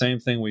 that's the same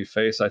thing we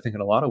face, I think,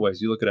 in a lot of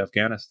ways. You look at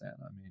Afghanistan.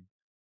 I mean,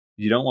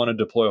 you don't want to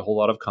deploy a whole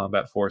lot of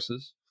combat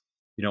forces.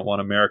 You don't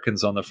want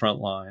Americans on the front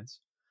lines.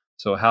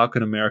 So how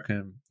can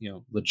American,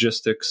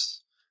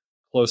 logistics,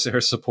 close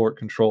air support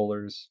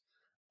controllers,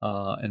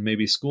 and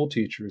maybe school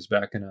teachers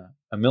back in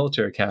a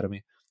military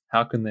academy,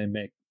 how can they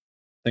make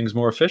things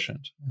more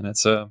efficient? And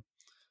it's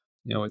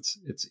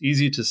it's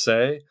easy to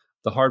say.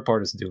 The hard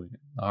part is doing it.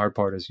 The hard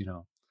part is,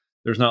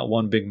 there's not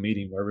one big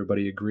meeting where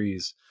everybody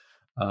agrees.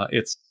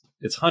 It's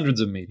hundreds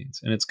of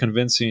meetings, and it's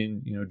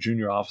convincing,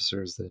 junior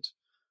officers that,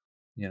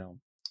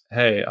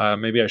 hey,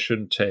 maybe I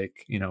shouldn't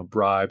take,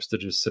 bribes to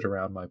just sit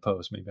around my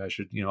post. Maybe I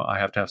should, I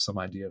have to have some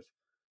idea of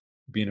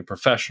being a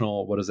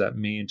professional. What does that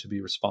mean to be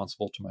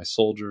responsible to my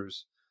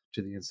soldiers,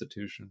 to the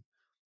institution?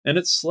 And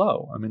it's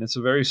slow. I mean, it's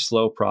a very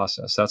slow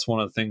process. That's one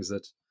of the things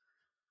that,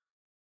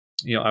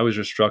 I was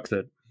just struck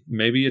that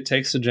maybe it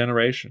takes a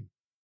generation.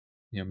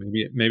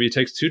 Maybe it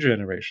takes 2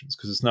 generations,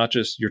 because it's not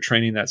just you're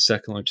training that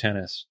second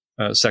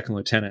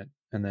lieutenant,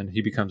 and then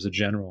he becomes a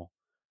general.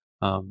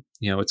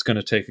 It's going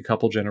to take a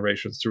couple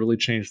generations to really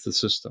change the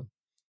system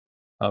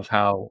of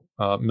how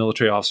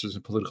military officers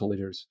and political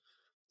leaders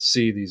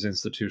see these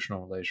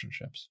institutional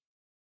relationships.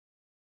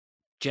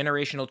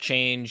 Generational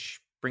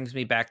change, brings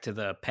me back to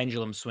the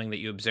pendulum swing that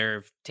you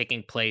observe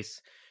taking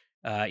place,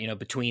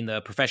 between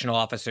the professional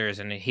officers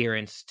and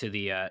adherents to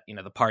the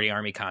party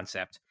army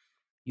concept.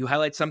 You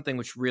highlight something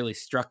which really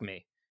struck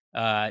me,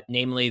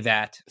 namely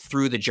that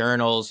through the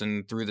journals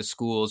and through the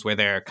schools where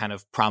they're kind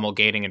of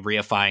promulgating and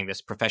reifying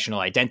this professional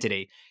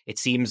identity, it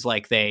seems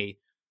like they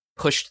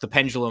pushed the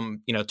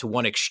pendulum, to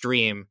one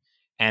extreme,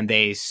 and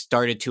they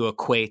started to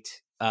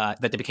equate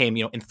that they became,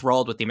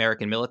 enthralled with the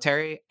American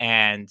military,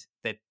 and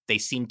that they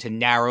seemed to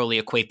narrowly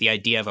equate the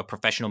idea of a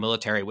professional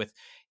military with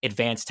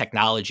advanced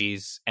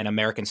technologies and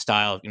American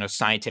style,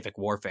 scientific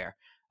warfare.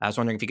 I was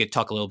wondering if you could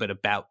talk a little bit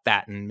about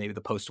that and maybe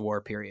the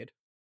post-war period.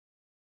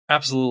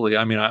 Absolutely.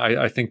 I mean,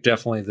 I think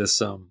definitely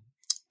this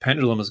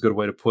pendulum is a good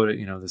way to put it.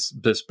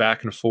 This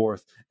back and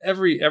forth.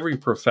 Every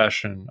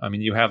profession, I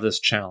mean, you have this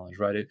challenge,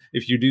 right?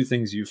 If you do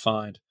things you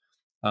find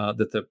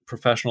that the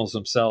professionals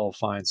themselves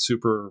find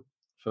super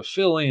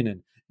fulfilling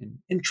and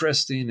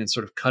interesting and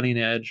sort of cutting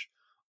edge,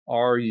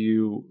 are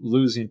you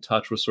losing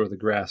touch with sort of the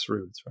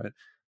grassroots, right?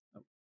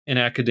 In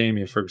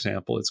academia, for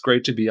example, it's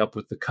great to be up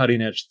with the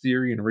cutting edge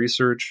theory and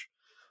research,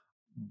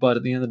 but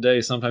at the end of the day,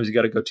 sometimes you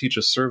got to go teach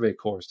a survey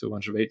course to a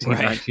bunch of 18,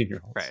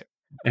 19-year-olds. Right.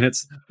 And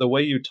it's the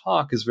way you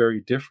talk is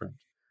very different.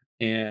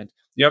 And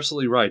you're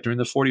absolutely right. During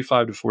the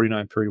 45 to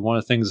 49 period, one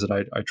of the things that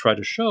I tried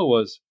to show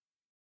was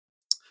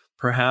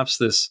perhaps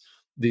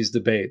these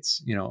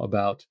debates,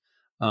 about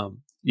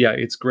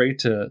it's great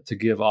to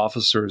give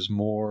officers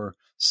more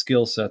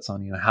skill sets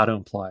on how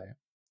to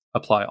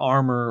apply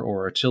armor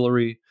or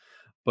artillery,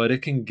 but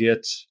it can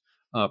get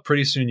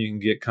pretty soon you can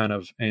get kind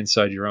of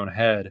inside your own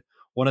head.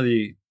 One of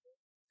the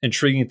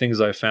intriguing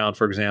things I found,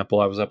 for example,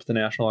 I was up at the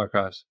National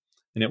Archives,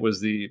 and it was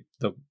the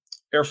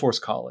Air Force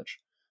College.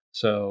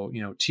 So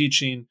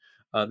teaching.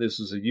 This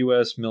was a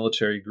U.S.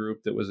 military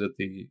group that was at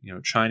the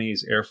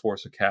Chinese Air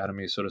Force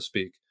Academy, so to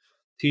speak,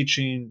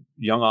 teaching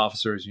young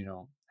officers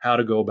how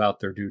to go about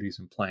their duties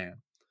and plan.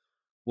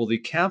 Well, the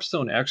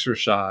capstone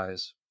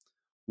exercise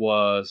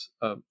was,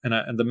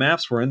 and the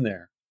maps were in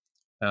there,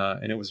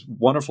 and it was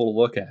wonderful to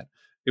look at.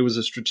 It was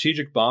a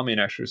strategic bombing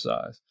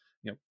exercise,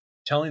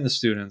 telling the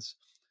students,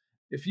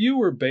 if you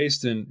were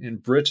based in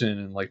Britain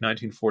in like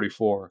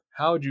 1944,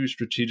 how would you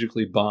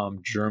strategically bomb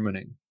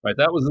Germany? Right?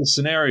 That was the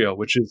scenario,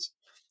 which is,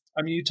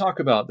 I mean, you talk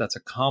about that's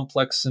a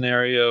complex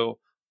scenario,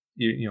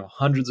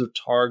 hundreds of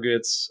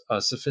targets,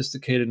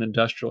 sophisticated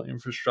industrial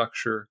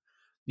infrastructure.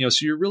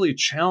 So you're really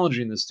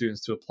challenging the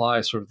students to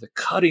apply sort of the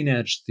cutting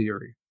edge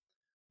theory,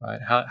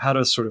 right? How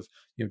to sort of,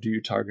 do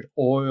you target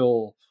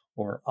oil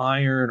or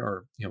iron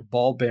or,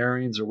 ball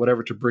bearings or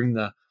whatever to bring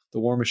the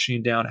war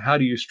machine down? How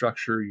do you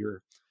structure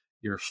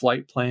your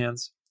flight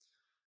plans?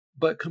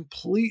 But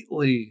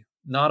completely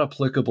not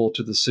applicable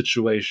to the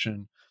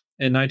situation.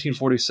 In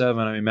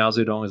 1947, I mean, Mao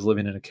Zedong is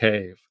living in a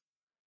cave.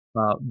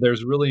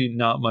 There's really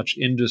not much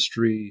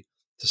industry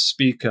to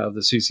speak of.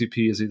 The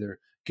CCP is either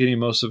getting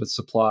most of its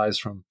supplies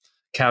from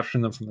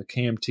capturing them from the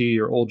KMT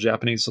or old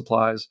Japanese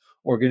supplies,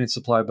 or getting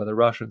supplied by the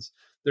Russians.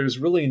 There's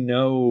really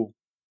no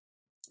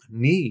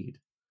need.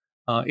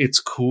 It's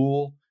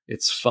cool.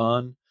 It's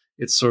fun.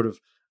 It's sort of,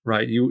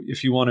 right,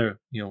 if you want to,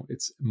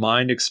 it's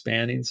mind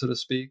expanding, so to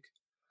speak,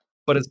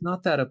 but it's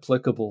not that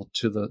applicable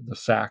to the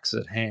facts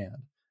at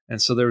hand.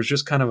 And so there was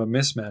just kind of a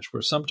mismatch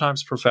where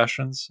sometimes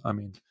professions, I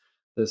mean,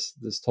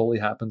 this totally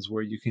happens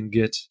where you can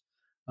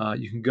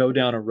go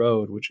down a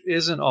road which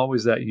isn't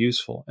always that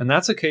useful. And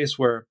that's a case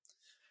where,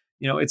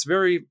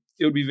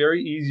 it would be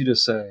very easy to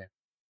say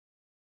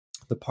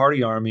the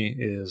party army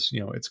is,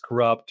 it's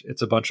corrupt.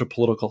 It's a bunch of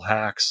political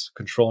hacks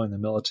controlling the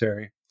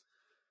military,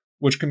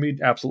 which can be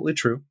absolutely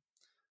true.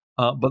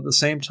 But at the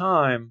same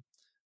time,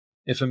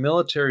 if a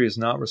military is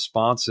not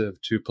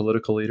responsive to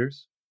political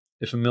leaders,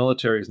 if a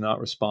military is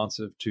not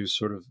responsive to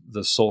sort of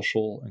the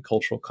social and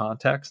cultural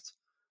context,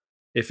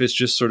 if it's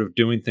just sort of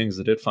doing things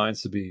that it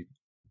finds to be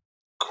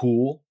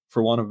cool,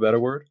 for want of a better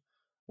word,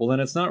 well,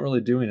 then it's not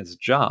really doing its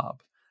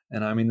job.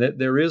 And I mean,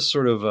 there is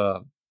sort of I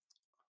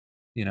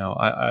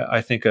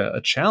think a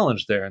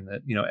challenge there in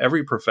that,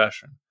 every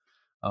profession,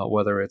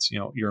 whether it's,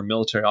 you're a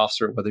military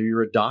officer, whether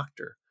you're a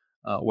doctor,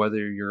 whether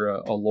you're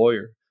a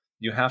lawyer,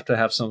 you have to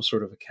have some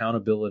sort of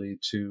accountability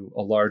to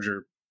a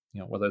larger,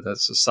 whether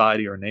that's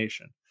society or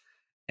nation.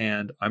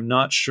 And I'm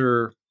not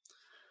sure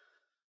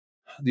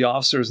the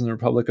officers in the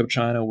Republic of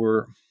China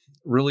were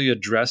really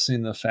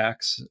addressing the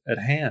facts at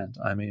hand.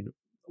 I mean,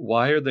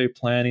 why are they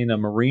planning a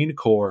Marine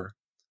Corps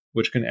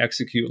which can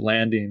execute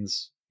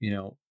landings,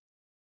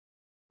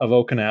 of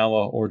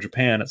Okinawa or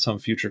Japan at some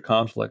future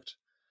conflict,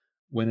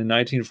 when in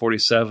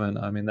 1947,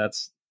 I mean,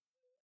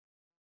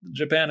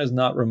 Japan is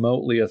not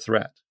remotely a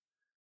threat.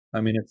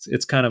 I mean,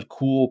 it's kind of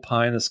cool,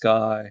 pie in the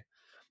sky.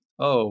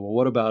 Oh, well,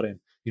 what about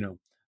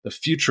the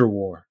future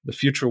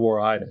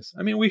war-itis?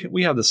 I mean,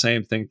 we have the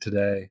same thing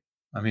today.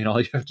 I mean, all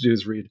you have to do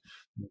is read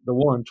The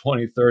War in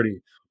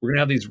 2030. We're going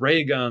to have these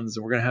ray guns,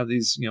 and we're going to have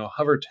these,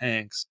 hover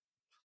tanks.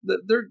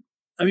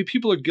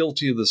 People are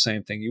guilty of the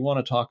same thing. You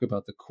want to talk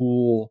about the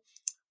cool,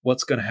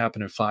 what's going to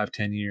happen in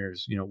 5-10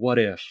 years? What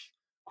if?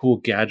 Cool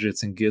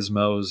gadgets and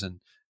gizmos,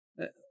 and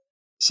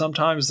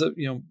sometimes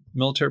the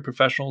military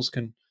professionals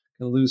can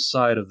lose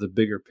sight of the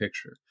bigger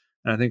picture.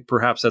 And I think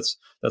perhaps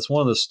that's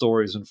one of the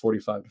stories in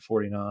 45 to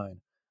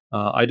 49.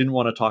 I didn't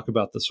want to talk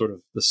about the sort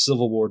of the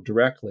Civil War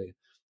directly,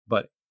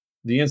 but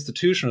the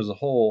institution as a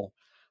whole,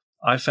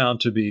 I found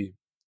to be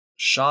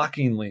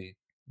shockingly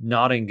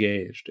not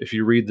engaged. If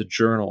you read the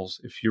journals,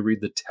 if you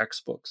read the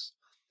textbooks,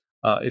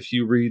 if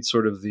you read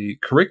sort of the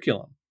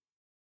curriculum,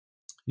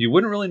 you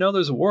wouldn't really know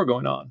there's a war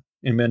going on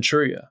in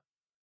Manchuria.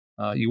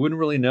 You wouldn't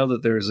really know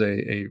that there's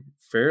a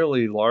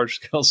fairly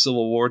large-scale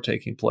civil war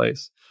taking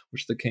place,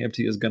 which the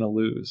KMT is going to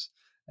lose.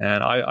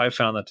 And I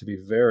found that to be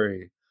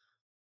very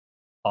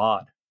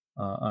odd.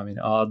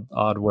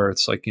 Odd where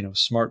it's like,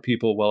 smart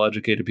people,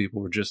 well-educated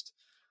people were just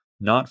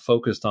not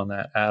focused on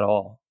that at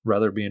all,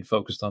 rather being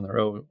focused on their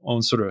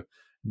own sort of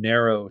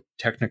narrow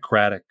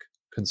technocratic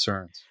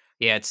concerns.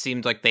 Yeah, it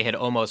seemed like they had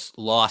almost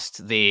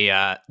lost the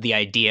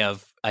idea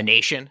of a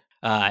nation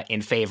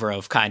in favor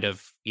of kind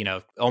of,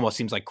 almost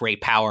seems like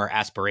great power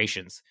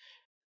aspirations.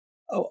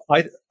 Oh,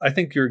 I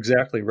think you're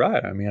exactly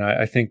right. I mean,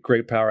 I think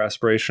great power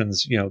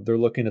aspirations, they're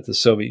looking at the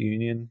Soviet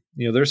Union.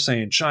 They're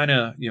saying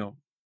China,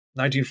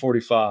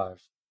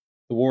 1945,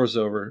 the war's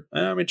over.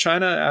 I mean,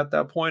 China at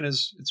that point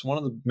it's one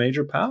of the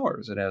major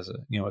powers. It has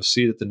a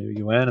seat at the new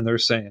UN, and they're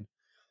saying,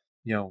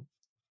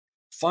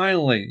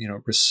 finally,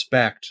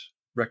 respect,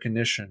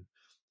 recognition.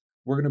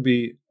 We're going to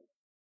be,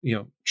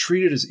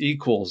 treated as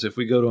equals. If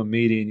we go to a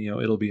meeting,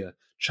 it'll be a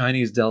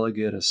Chinese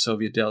delegate, a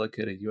Soviet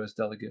delegate, a U.S.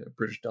 delegate, a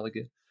British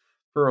delegate.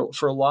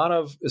 For a lot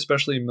of,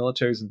 especially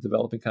militaries in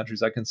developing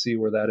countries, I can see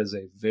where that is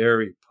a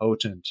very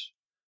potent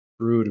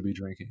brew to be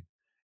drinking.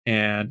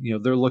 And,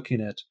 they're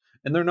looking at,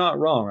 and they're not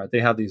wrong, right?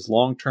 They have these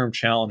long-term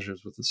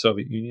challenges with the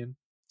Soviet Union.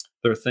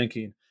 They're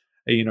thinking,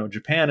 hey,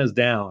 Japan is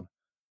down,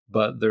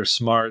 but they're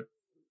smart.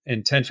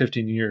 In 10,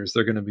 15 years,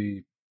 they're going to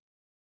be,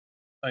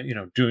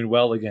 doing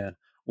well again.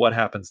 What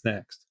happens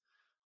next?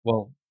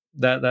 Well,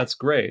 that's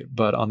great.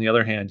 But on the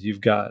other hand,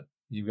 you've got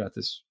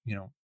this,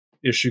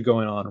 issue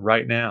going on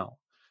right now.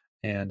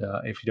 And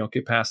if you don't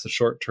get past the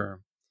short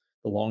term,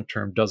 the long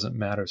term doesn't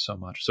matter so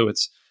much. So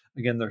it's,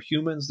 again, they're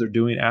humans. They're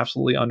doing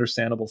absolutely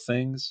understandable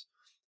things.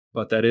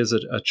 But that is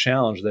a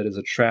challenge. That is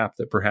a trap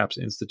that perhaps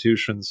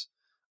institutions,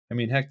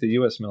 heck, the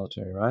U.S.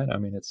 military, right?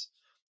 It's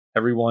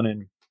everyone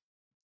in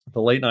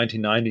the late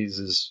 1990s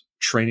is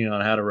training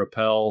on how to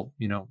repel,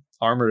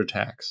 armored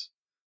attacks.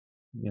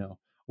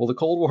 Well, the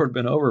Cold War had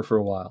been over for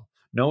a while.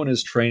 No one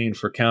is training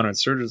for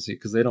counterinsurgency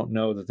because they don't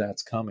know that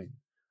that's coming.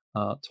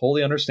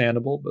 Totally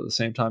understandable, but at the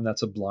same time,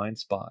 that's a blind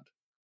spot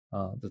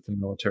that the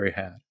military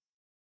had.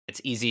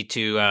 It's easy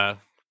to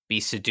be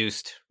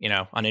seduced,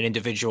 on an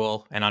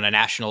individual and on a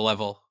national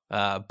level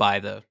by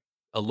the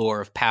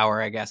allure of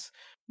power, I guess.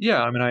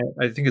 Yeah,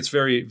 I think it's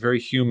very, very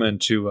human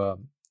to,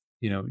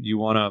 you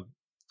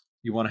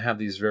want to have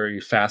these very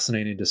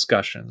fascinating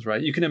discussions,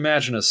 right? You can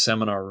imagine a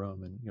seminar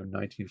room in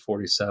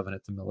 1947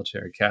 at the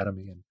military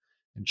academy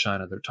in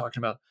China. They're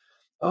talking about,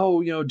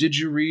 did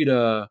you read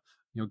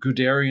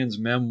Guderian's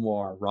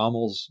memoir,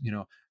 Rommel's,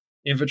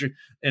 infantry?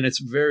 And it's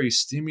very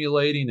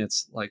stimulating.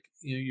 It's like,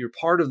 you're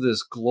part of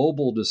this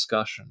global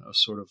discussion of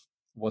sort of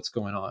what's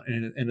going on.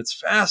 And it's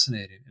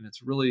fascinating and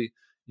it's really,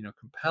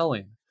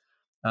 compelling.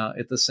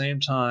 At the same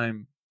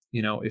time,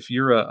 if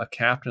you're a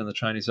captain in the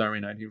Chinese Army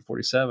in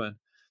 1947,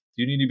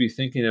 you need to be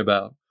thinking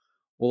about,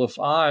 well, if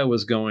I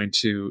was going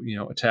to,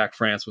 attack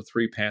France with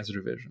 3 Panzer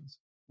divisions,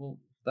 well,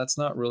 that's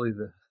not really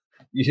the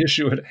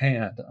issue at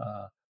hand.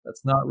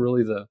 That's not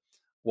really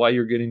why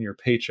you're getting your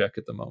paycheck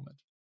at the moment.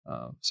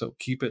 So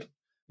keep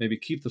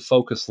the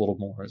focus a little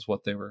more is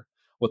what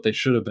they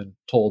should have been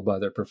told by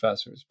their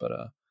professors. But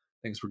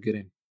things were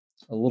getting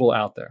a little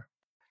out there.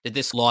 Did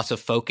this loss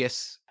of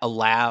focus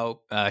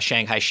allow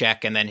Chiang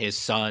Kai-shek and then his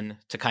son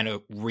to kind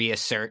of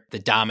reassert the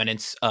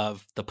dominance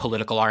of the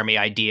political army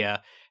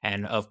idea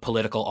and of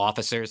political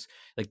officers?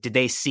 Like, did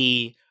they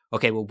see,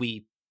 okay, well,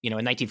 we, in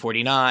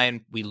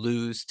 1949, we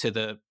lose to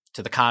the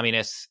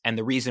communists, and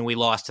the reason we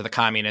lost to the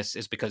communists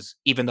is because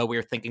even though we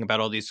were thinking about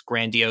all these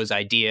grandiose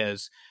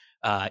ideas,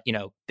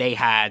 they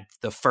had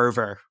the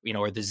fervor,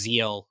 or the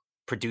zeal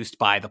produced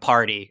by the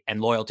party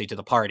and loyalty to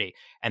the party,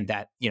 and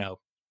that,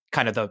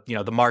 kind of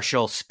the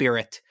martial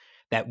spirit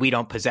that we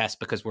don't possess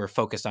because we're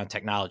focused on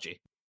technology.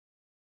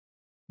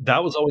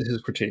 That was always his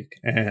critique.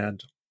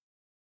 And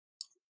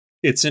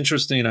it's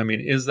interesting.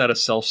 Is that a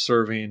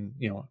self-serving,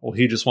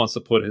 he just wants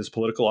to put his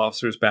political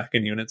officers back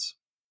in units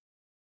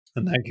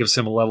and that gives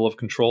him a level of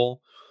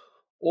control?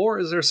 Or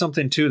is there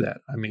something to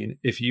that?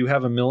 If you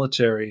have a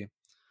military,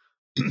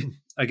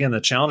 again, the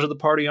challenge of the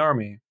party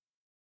army,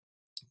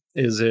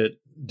 is it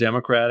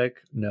democratic?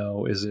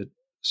 No. Is it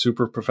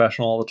super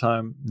professional all the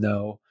time?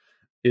 No.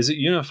 Is it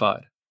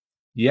unified?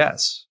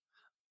 Yes.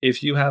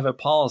 If you have a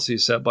policy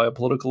set by a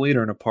political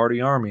leader in a party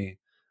army,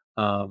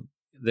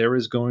 there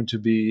is going to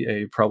be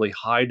a probably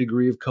high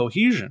degree of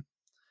cohesion.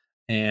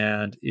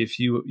 And if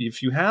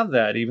you have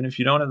that, even if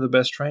you don't have the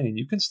best training,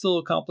 you can still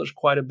accomplish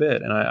quite a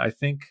bit. And I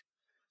think,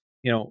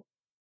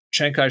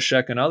 Chiang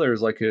Kai-shek and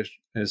others like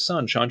his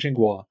son, Chiang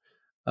Ching-kuo,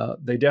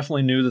 they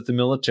definitely knew that the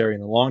military in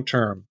the long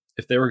term,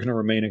 if they were going to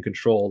remain in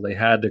control, they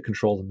had to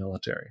control the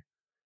military.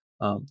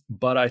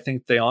 But I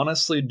think they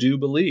honestly do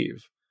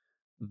believe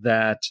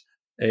that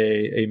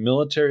a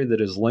military that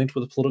is linked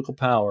with political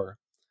power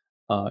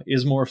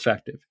is more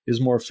effective, is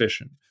more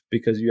efficient,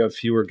 because you have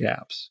fewer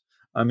gaps.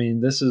 I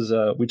mean, this is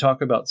we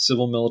talk about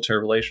civil-military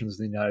relations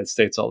in the United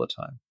States all the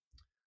time.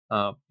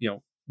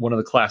 One of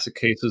the classic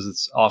cases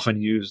that's often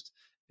used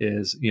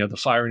is the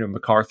firing of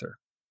MacArthur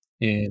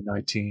in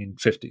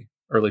 1950,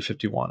 early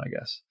 51, I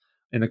guess,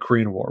 in the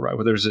Korean War, right?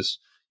 Where there's this,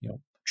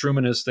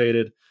 Truman has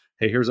stated,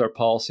 hey, here's our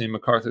policy. And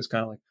MacArthur's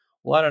kind of like,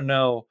 well, I don't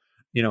know.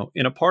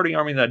 In a party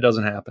army, that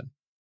doesn't happen.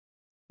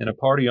 In a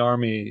party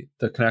army,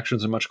 the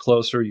connections are much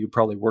closer. You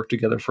probably work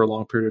together for a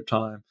long period of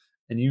time.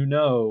 And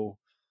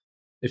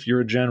if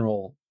you're a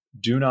general,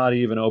 do not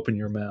even open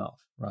your mouth,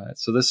 right?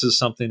 So this is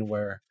something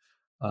where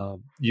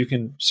you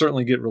can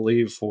certainly get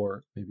relieved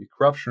for maybe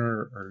corruption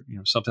or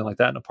something like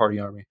that in a party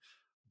army.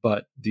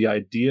 But the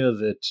idea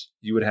that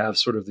you would have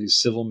sort of these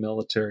civil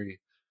military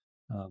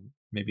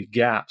maybe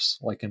gaps,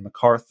 like in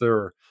MacArthur,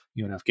 or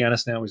in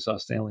Afghanistan, we saw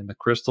Stanley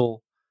McChrystal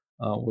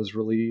was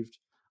relieved.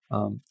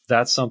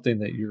 That's something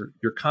that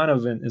you're kind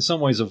of in some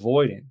ways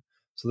avoiding.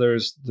 So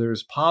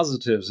there's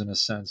positives in a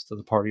sense to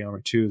the party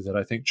army too that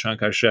I think Chiang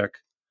Kai-shek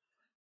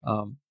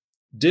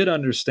did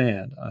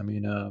understand. I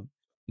mean,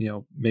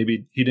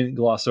 maybe he didn't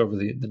gloss over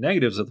the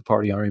negatives of the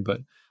party army,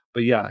 but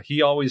yeah,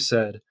 he always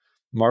said,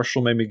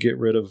 Marshall made me get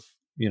rid of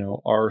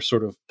our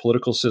sort of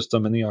political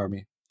system in the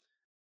army,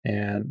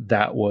 and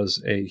that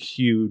was a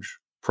huge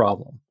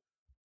problem.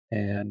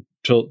 And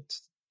for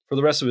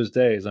the rest of his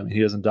days, I mean,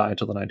 he doesn't die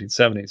until the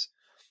 1970s.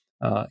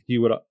 He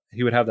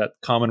would have that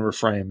common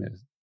refrain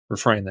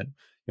that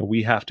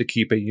we have to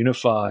keep a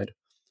unified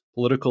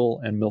political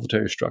and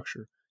military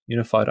structure,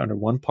 unified under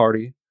one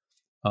party,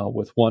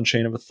 with one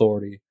chain of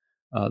authority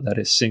that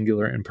is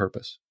singular in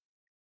purpose.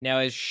 Now,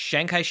 as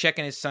Chiang Kai-shek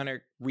and his son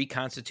are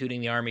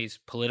reconstituting the army's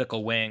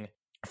political wing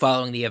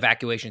following the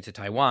evacuation to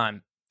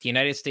Taiwan, the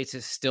United States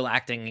is still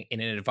acting in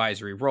an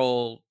advisory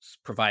role,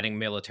 providing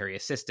military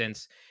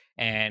assistance,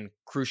 and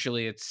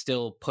crucially, it's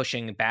still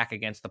pushing back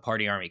against the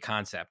party army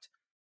concept.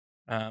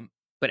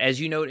 But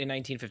as you note, in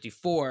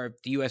 1954,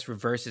 the U.S.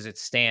 reverses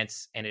its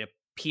stance, and it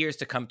appears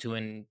to come to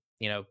an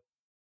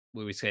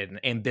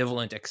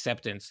ambivalent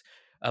acceptance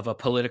of a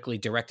politically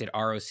directed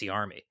ROC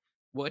army.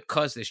 What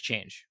caused this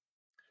change?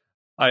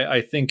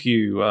 I think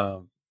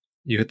you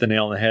hit the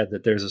nail on the head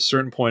that there's a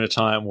certain point of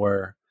time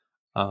where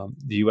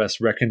the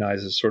U.S.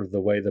 recognizes sort of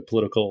the way the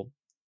political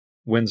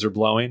winds are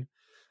blowing.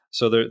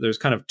 So there's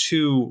kind of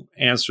two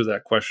answers to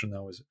that question,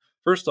 though. Is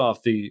first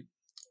off, the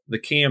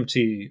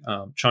KMT,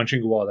 Chiang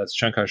Ching-kuo, that's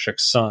Chiang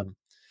Kai-shek's son,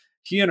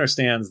 he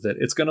understands that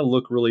it's going to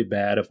look really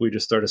bad if we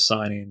just start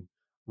assigning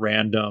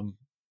random,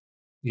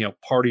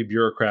 party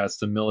bureaucrats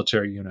to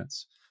military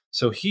units.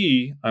 So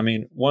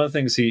one of the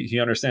things he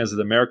understands is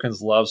that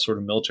Americans love sort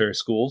of military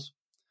schools,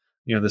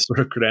 this sort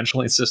of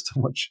credentialing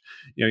system, which,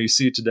 you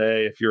see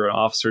today. If you're an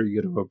officer,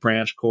 you go to a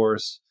branch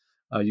course,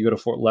 you go to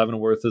Fort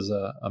Leavenworth as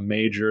a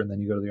major, and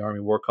then you go to the Army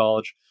War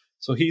College.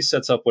 So he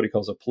sets up what he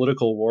calls a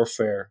political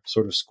warfare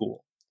sort of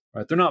school,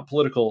 right? They're not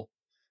political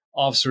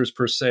officers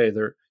per se.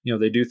 They're,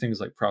 they do things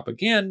like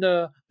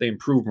propaganda, they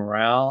improve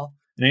morale.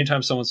 And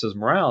anytime someone says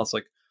morale, it's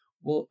like,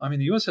 well, I mean,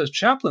 the U.S. has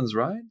chaplains,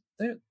 right?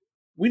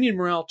 We need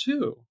morale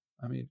too.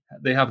 I mean,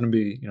 they happen to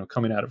be,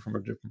 coming at it from a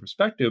different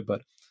perspective,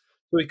 but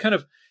so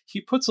he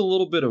puts a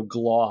little bit of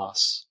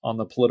gloss on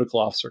the political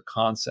officer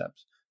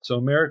concept. So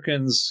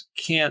Americans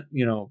can't,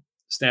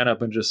 stand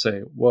up and just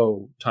say,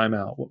 whoa, time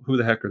out. Who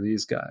the heck are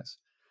these guys?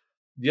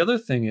 The other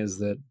thing is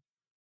that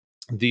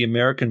the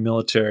American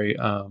military,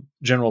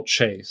 General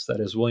Chase, that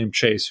is William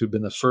Chase, who'd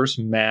been the first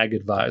MAG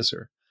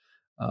advisor,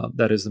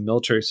 that is the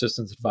Military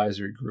Assistance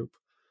Advisory Group,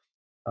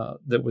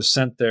 that was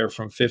sent there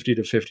from 50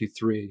 to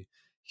 53.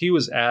 He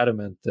was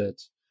adamant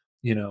that,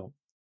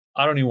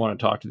 I don't even want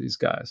to talk to these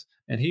guys.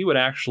 And he would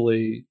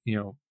actually,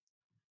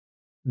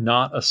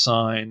 not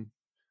assign,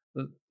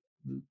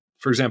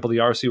 for example, the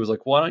RC was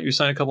like, why don't you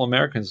assign a couple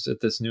Americans at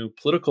this new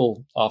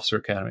political officer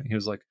academy? He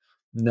was like,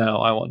 no,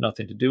 I want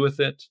nothing to do with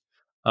it.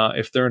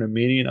 If they're in a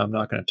meeting, I'm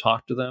not going to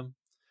talk to them.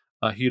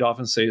 He'd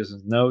often say in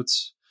his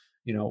notes,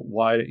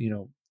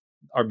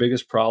 our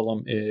biggest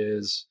problem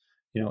is,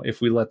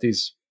 if we let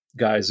these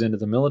guys into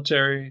the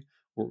military,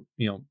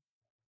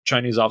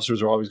 Chinese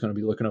officers are always going to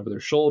be looking over their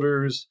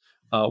shoulders.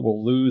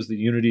 We'll lose the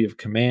unity of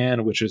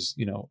command, which is,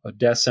 a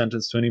death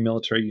sentence to any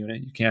military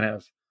unit. You can't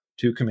have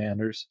two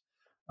commanders.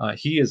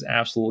 He is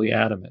absolutely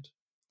adamant.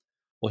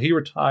 Well, he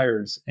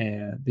retires,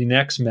 and the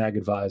next MAG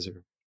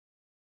advisor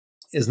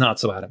is not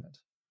so adamant.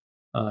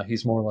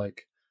 He's more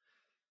like,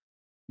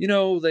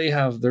 they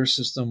have their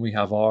system, we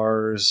have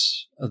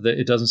ours.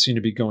 It doesn't seem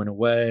to be going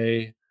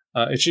away.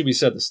 It should be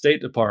said the State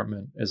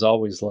Department is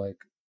always like,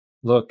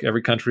 look,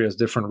 every country has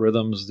different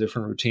rhythms,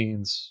 different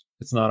routines.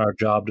 It's not our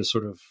job to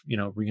sort of,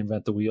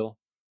 reinvent the wheel.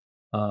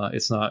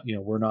 It's not,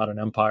 we're not an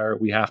empire.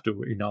 We have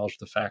to acknowledge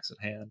the facts at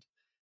hand.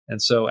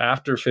 And so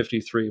after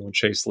 53, when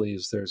Chase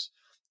leaves, there's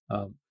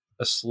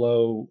a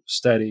slow,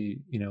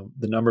 steady,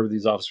 the number of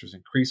these officers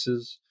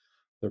increases.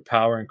 their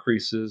power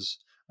increases.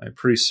 And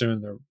pretty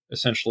soon they're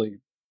essentially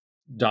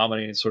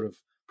dominating sort of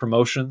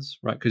promotions,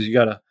 right? Because you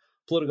got a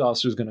political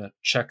officer who's going to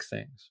check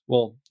things.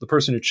 Well, the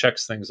person who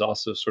checks things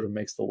also sort of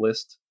makes the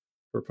list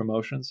for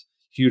promotions.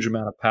 Huge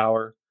amount of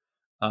power.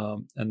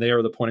 And they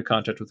are the point of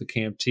contact with the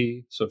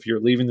KMT. So if you're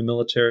leaving the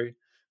military,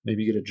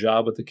 maybe you get a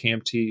job with the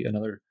KMT,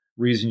 another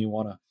reason you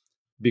want to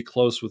be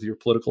close with your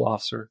political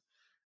officer.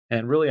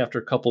 And really, after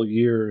a couple of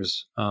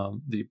years,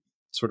 the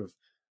sort of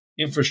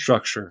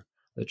infrastructure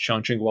that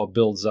Chiang Ching-kuo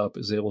builds up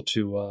is able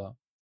to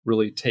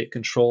really take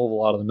control of a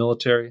lot of the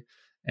military.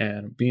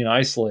 And being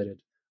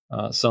isolated,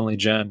 Sun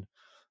Li-jen,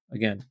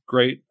 again,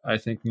 great, I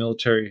think,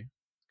 military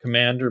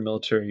commander,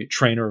 military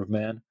trainer of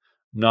men,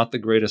 not the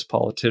greatest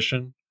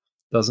politician,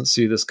 doesn't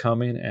see this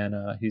coming, and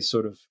he's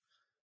sort of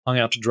hung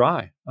out to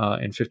dry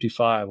in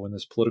 55 when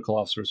this political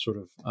officer sort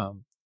of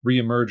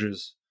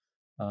reemerges.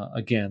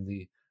 Again,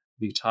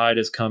 the tide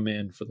has come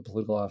in for the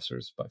political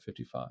officers by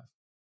 55.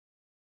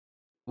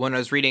 When I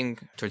was reading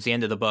towards the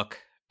end of the book,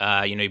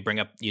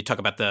 you talk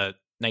about the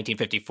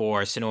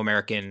 1954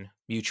 Sino-American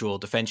Mutual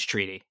Defense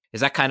Treaty. Is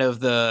that kind of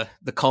the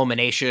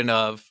culmination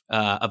of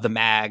the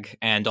MAG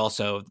and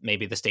also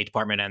maybe the State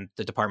Department and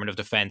the Department of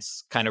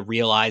Defense kind of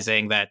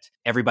realizing that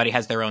everybody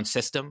has their own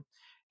system?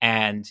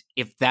 And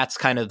if that's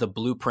kind of the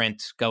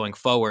blueprint going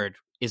forward,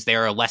 is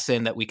there a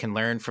lesson that we can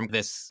learn from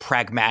this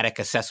pragmatic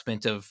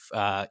assessment of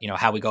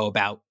how we go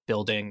about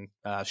building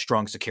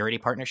strong security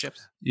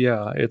partnerships?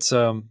 Yeah, it's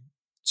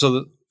so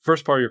the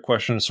first part of your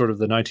question is sort of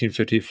the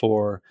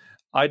 1954.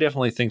 I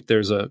definitely think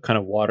there's a kind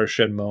of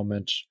watershed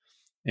moment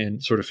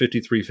in sort of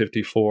 53,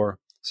 54.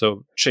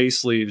 So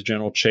Chase leaves,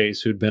 General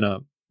Chase, who'd been a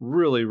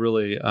really,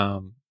 really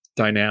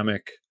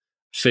dynamic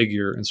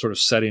figure in sort of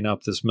setting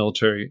up this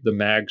military, the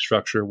MAG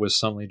structure with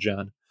Sun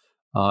Li-jen,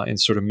 and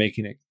sort of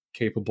making it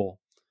capable.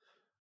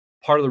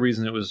 Part of the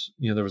reason it was,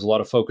 there was a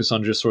lot of focus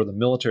on just sort of the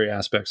military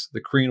aspects.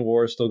 The Korean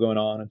War is still going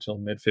on until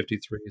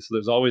mid-53. So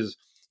there's always,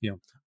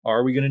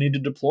 are we going to need to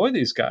deploy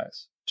these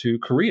guys to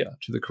Korea,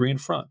 to the Korean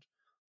front?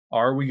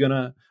 Are we going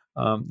to,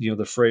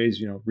 the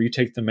phrase,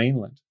 retake the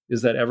mainland?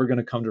 Is that ever going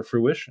to come to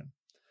fruition?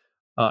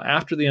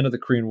 After the end of the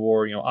Korean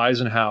War,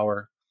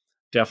 Eisenhower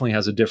definitely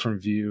has a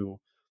different view.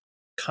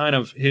 Kind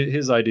of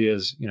his idea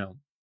is,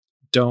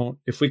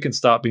 if we can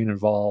stop being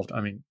involved,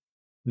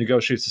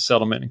 negotiates a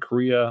settlement in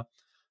Korea,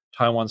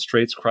 Taiwan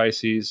Straits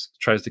crises,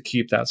 tries to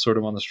keep that sort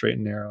of on the straight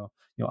and narrow.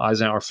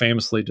 Eisenhower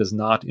famously does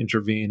not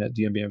intervene at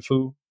Dien Bien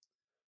Phu.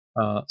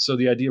 So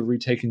the idea of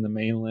retaking the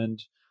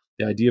mainland,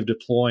 the idea of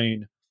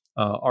deploying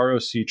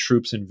ROC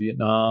troops in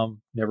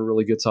Vietnam never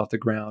really gets off the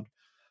ground.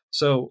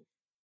 So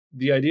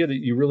the idea that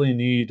you really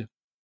need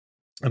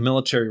a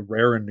military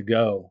raring to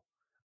go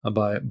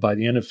by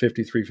the end of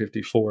 53,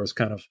 54 is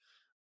kind of,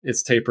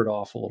 it's tapered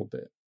off a little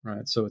bit,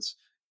 right? So it's,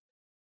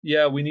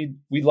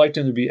 we'd like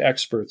them to be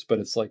experts, but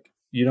it's like,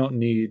 you don't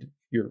need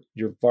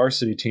your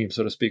varsity team,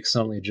 so to speak,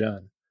 Sun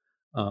Li-jen,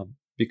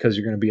 because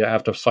you're going to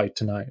have to fight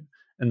tonight.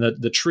 And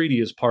the treaty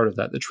is part of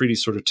that. The treaty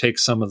sort of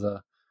takes some of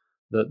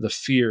the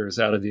fears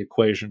out of the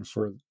equation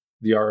for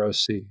the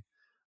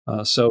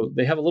ROC. So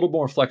they have a little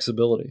more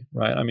flexibility,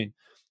 right?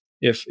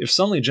 If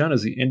Sun Li-jen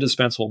is the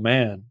indispensable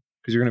man,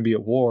 because you're going to be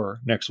at war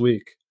next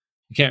week,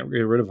 you can't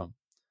get rid of him.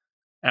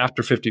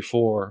 After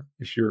 54,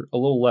 if you're a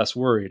little less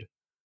worried,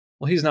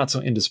 well, he's not so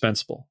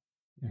indispensable.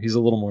 He's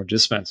a little more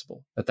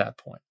dispensable at that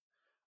point.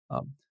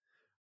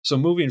 So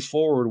moving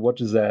forward, what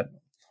does that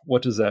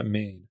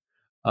mean?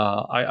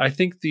 I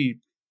think the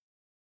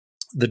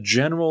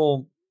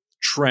general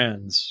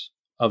trends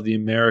of the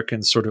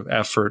American sort of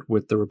effort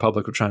with the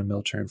Republic of China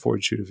military in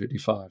 42 to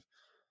 55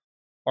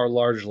 are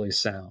largely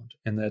sound,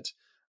 in that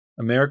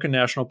American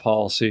national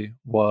policy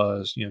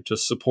was, to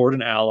support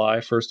an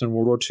ally first in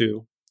World War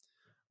II,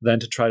 then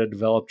to try to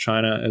develop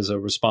China as a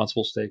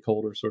responsible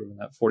stakeholder, sort of in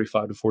that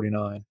 45 to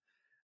 49.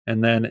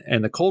 And then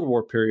in the Cold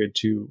War period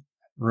to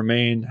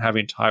remain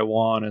having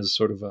Taiwan as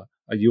sort of a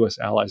U.S.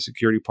 ally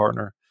security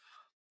partner.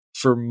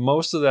 For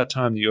most of that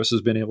time, the U.S.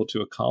 has been able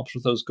to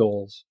accomplish those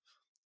goals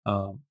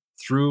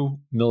through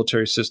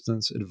military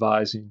assistance,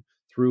 advising,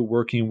 through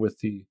working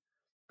with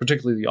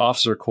particularly the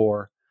officer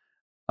corps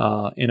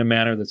in a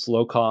manner that's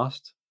low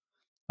cost,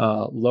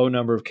 low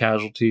number of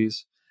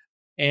casualties,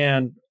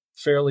 and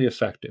fairly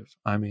effective.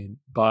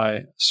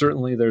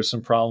 Certainly there's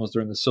some problems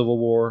during the Civil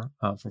War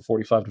from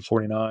 45 to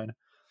 49.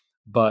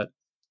 But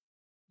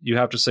you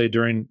have to say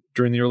during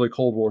the early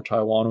Cold War,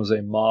 Taiwan was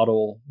a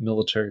model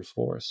military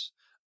force,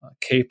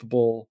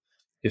 capable,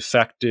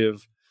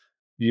 effective.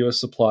 The U.S.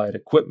 supplied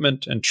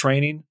equipment and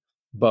training,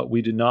 but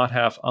we did not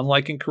have,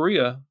 unlike in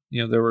Korea,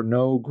 there were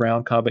no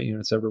ground combat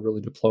units ever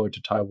really deployed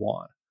to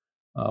Taiwan,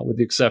 with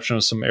the exception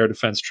of some air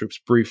defense troops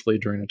briefly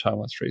during the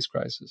Taiwan Straits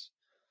crisis.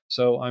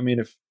 So,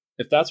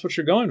 if that's what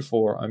you're going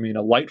for,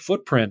 a light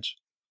footprint,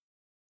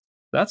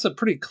 that's a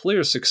pretty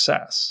clear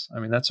success.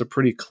 That's a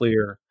pretty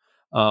clear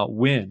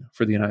win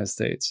for the United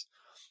States.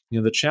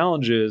 The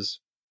challenge is,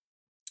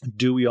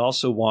 do we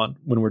also want,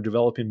 when we're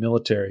developing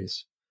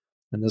militaries,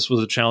 and this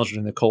was a challenge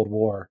during the Cold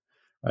War,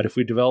 right? If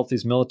we develop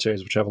these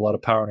militaries, which have a lot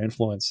of power and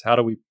influence, how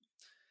do we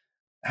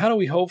how do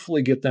we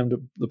hopefully get them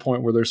to the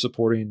point where they're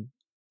supporting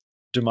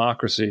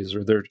democracies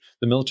or the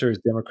military is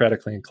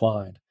democratically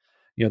inclined?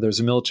 There's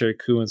a military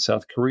coup in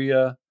South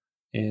Korea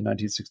in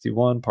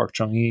 1961, Park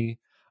Chung-hee.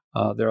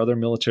 There are other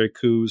military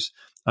coups.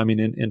 I mean,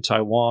 in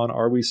Taiwan,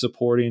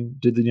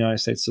 did the United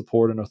States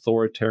support an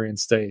authoritarian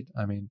state?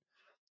 I mean,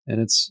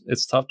 and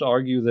it's tough to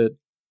argue that,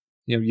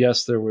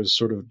 yes, there was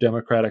sort of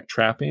democratic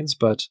trappings,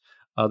 but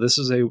this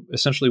is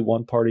essentially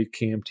one-party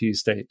KMT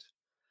state.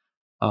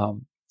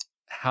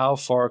 How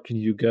far can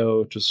you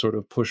go to sort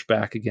of push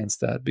back against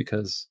that?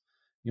 Because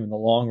in the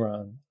long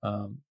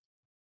run,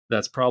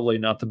 that's probably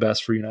not the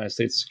best for United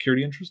States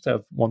security interests to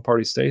have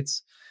one-party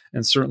states.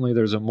 And certainly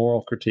there's a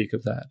moral critique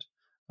of that,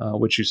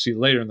 which you see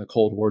later in the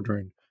Cold War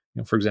during,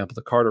 for example,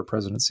 the Carter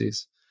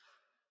presidencies.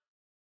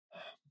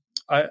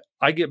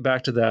 I get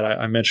back to that.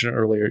 I mentioned it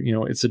earlier.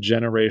 It's a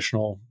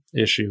generational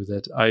issue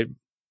that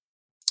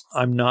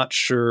I'm not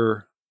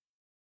sure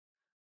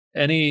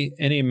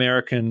any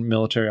American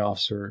military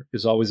officer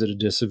is always at a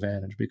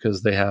disadvantage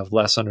because they have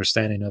less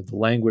understanding of the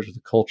language, the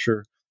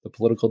culture, the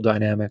political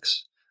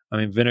dynamics. I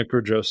mean,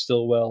 Vinegar Joe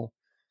Stilwell,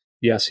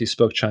 yes, he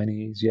spoke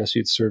Chinese. Yes,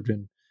 he'd served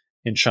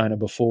in China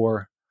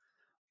before,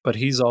 but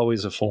he's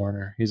always a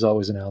foreigner. He's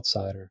always an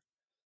outsider.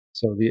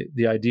 So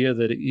the idea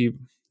that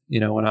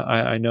and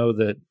I know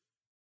that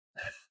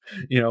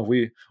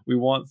we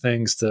want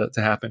things to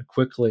happen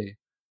quickly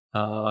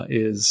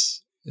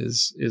is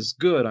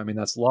good. I mean,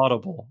 that's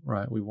laudable,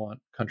 right? We want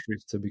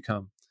countries to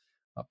become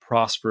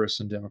prosperous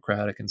and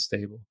democratic and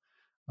stable.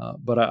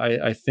 But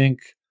I think,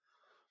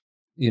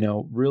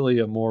 really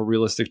a more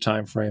realistic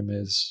time frame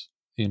is,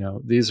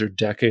 these are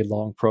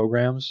decade-long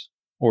programs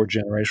or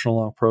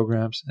generational-long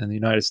programs, and the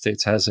United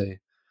States has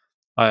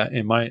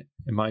in my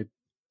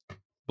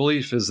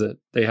belief is that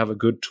they have a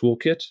good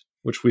toolkit,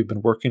 which we've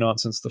been working on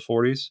since the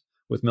 40s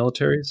with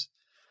militaries.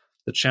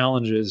 The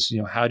challenge is,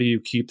 how do you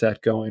keep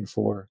that going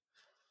for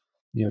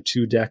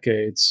 2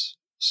 decades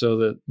so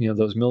that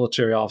those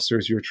military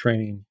officers you're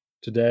training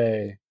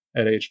today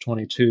at age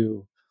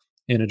 22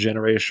 in a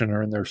generation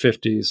or in their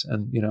 50s,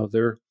 and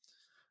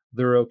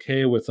they're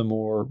okay with a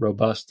more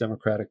robust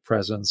democratic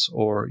presence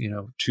or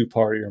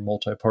two-party or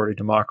multi-party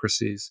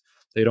democracies.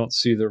 They don't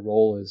see their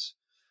role as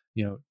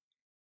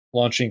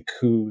launching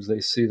coups.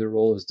 They see their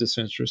role as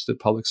disinterested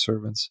public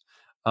servants.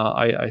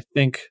 I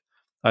think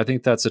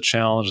that's a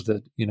challenge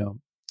that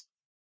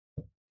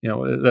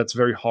that's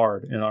very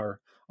hard in our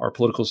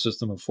political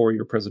system of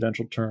 4-year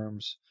presidential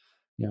terms.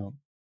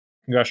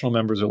 Congressional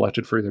members are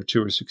elected for either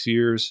 2 or 6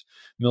 years.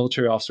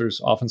 Military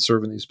officers often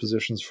serve in these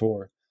positions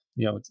for,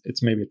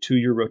 it's maybe a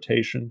 2-year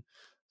rotation,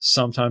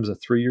 sometimes a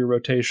 3-year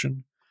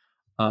rotation.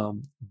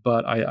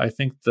 But I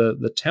think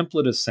the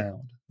template is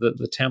sound.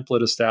 The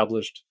template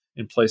established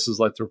in places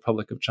like the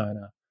Republic of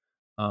China,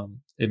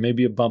 it may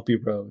be a bumpy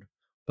road,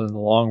 but in the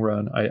long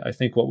run, I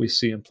think what we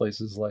see in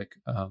places like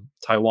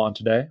Taiwan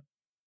today,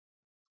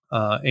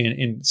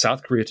 in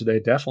South Korea today,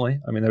 definitely.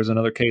 I mean, there's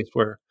another case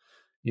where,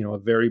 a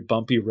very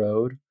bumpy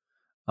road,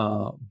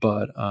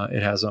 but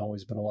it hasn't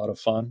always been a lot of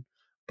fun.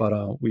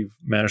 But we've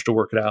managed to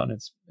work it out, and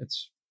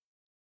it's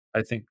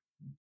I think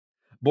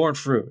borne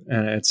fruit.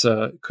 And it's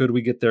could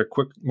we get there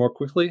more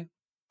quickly?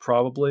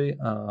 Probably.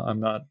 I'm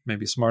not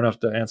maybe smart enough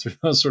to answer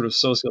those sort of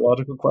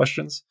sociological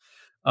questions.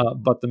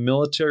 But the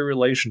military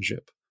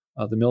relationship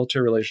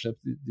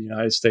the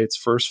United States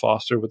first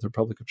fostered with the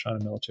Republic of China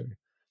military,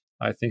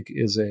 I think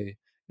is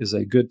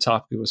a good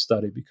topic of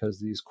study because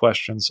these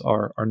questions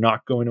are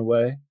not going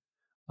away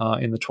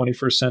in the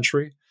 21st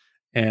century.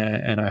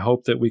 And I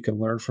hope that we can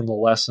learn from the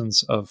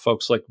lessons of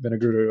folks like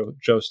Vinegar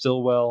Joe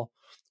Stilwell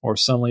or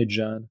Sun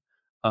Li-jen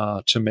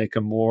to make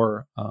a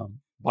more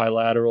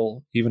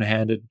bilateral,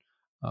 even-handed,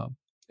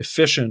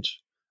 efficient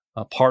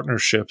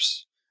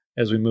partnerships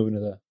as we move into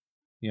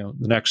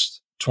the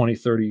next 20,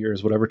 30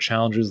 years, whatever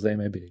challenges they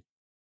may be.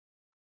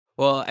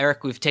 Well,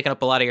 Eric, we've taken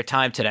up a lot of your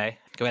time today.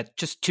 Go ahead.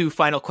 Just 2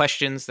 final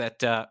questions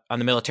that on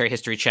the Military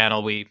History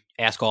Channel we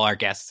ask all our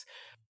guests.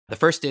 The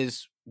first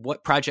is,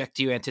 what project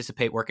do you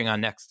anticipate working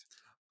on next?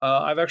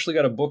 I've actually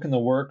got a book in the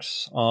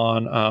works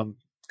on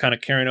kind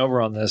of carrying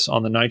over on this,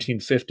 on the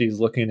 1950s,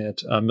 looking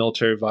at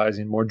military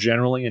advising more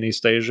generally in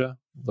East Asia,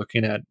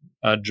 looking at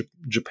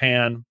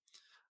Japan,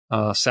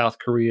 South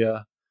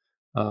Korea,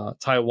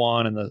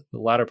 Taiwan in the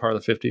latter part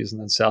of the 50s,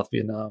 and then South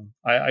Vietnam.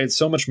 I had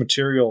so much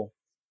material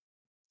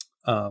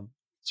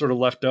sort of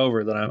left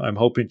over that I'm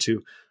hoping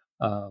to.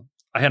 I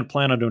hadn't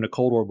planned on doing a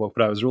Cold War book,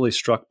 but I was really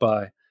struck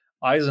by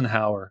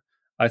Eisenhower.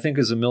 I think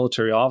as a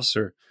military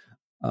officer,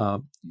 I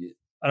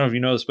don't know if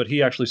you know this, but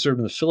he actually served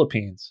in the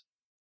Philippines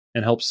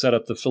and helped set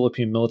up the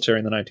Philippine military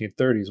in the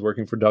 1930s,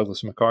 working for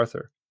Douglas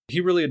MacArthur.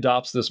 He really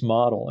adopts this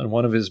model, and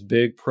one of his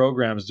big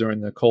programs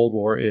during the Cold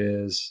War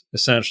is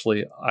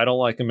essentially, I don't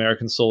like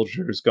American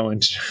soldiers going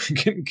to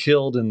getting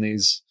killed in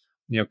these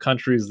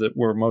countries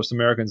where most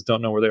Americans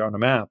don't know where they are on a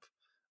map.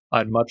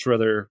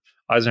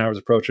 Eisenhower's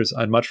approach is,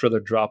 I'd much rather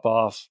drop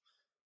off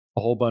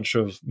a whole bunch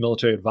of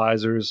military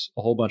advisors,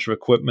 a whole bunch of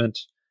equipment,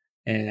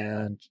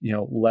 and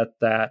let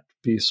that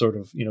be sort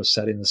of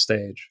setting the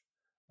stage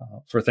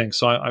for things.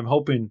 So I'm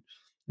hoping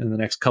in the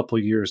next couple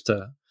of years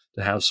to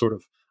have sort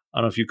of, I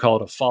don't know if you call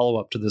it a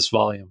follow-up to this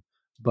volume,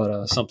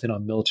 but something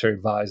on military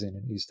advising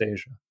in East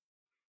Asia.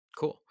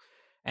 Cool.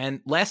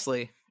 And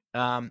lastly,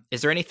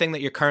 is there anything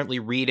that you're currently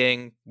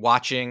reading,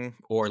 watching,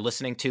 or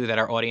listening to that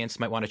our audience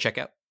might want to check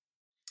out?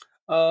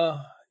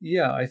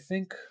 Yeah, I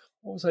think,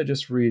 what was I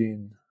just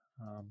reading?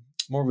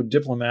 More of a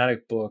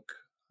diplomatic book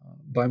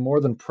by More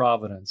Than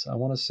Providence. I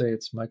want to say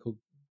it's Michael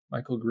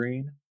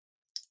Green.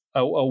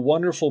 A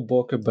wonderful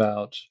book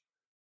about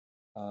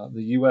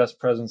the U.S.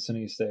 presence in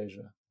East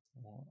Asia.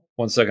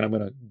 One second, I'm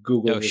going to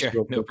Google this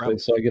real quickly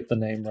so I get the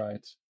name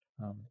right.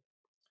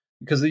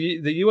 Because the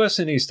U.S.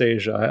 in East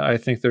Asia, I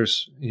think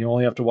you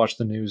only have to watch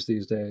the news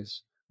these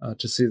days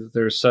to see that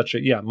there's such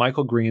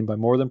Michael Green by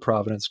More Than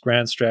Providence,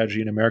 Grand Strategy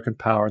and American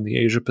Power in the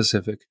Asia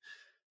Pacific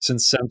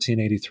since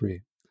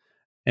 1783.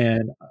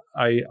 And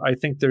I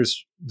think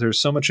there's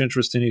so much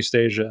interest in East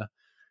Asia.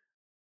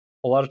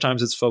 A lot of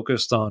times it's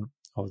focused on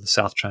the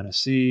South China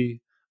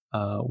Sea,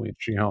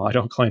 which I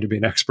don't claim to be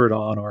an expert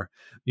on, or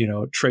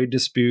trade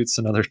disputes,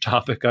 another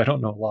topic I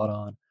don't know a lot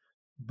on.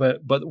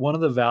 But one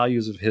of the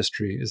values of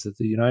history is that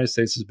the United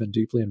States has been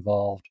deeply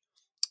involved,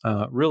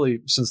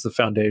 really since the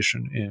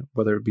foundation,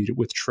 whether it be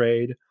with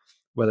trade,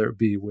 whether it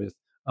be with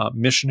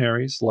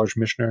missionaries, large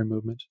missionary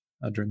movement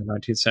during the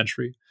 19th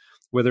century,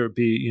 whether it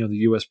be the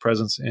U.S.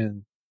 presence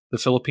in the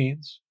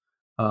Philippines,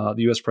 the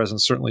U.S.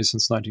 presence certainly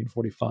since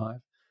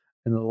 1945,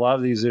 and a lot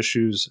of these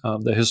issues,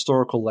 the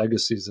historical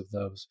legacies of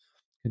those,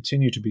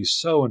 continue to be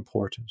so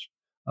important,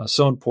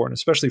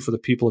 especially for the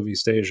people of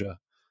East Asia.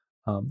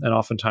 And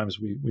oftentimes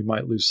we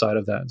might lose sight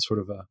of that in sort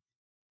of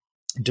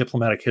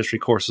diplomatic history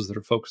courses that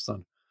are focused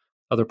on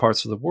other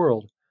parts of the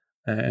world.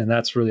 And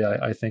that's really,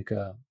 I think,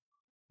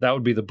 that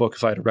would be the book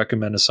if I had to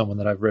recommend to someone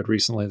that I've read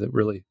recently that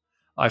really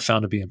I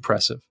found to be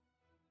impressive.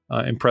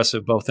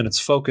 Impressive both in its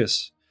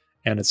focus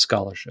and its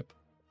scholarship.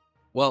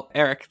 Well,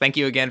 Eric, thank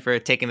you again for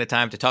taking the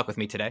time to talk with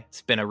me today.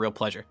 It's been a real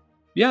pleasure.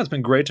 Yeah, it's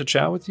been great to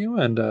chat with you.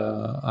 And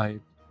I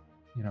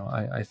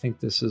think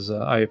this is,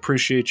 I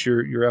appreciate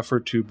your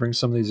effort to bring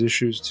some of these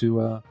issues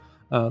to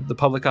the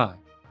public eye.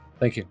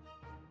 Thank you.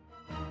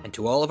 And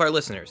to all of our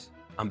listeners,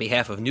 on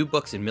behalf of New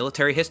Books in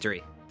Military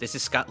History, this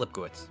is Scott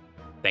Lipkowitz.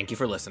 Thank you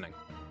for listening.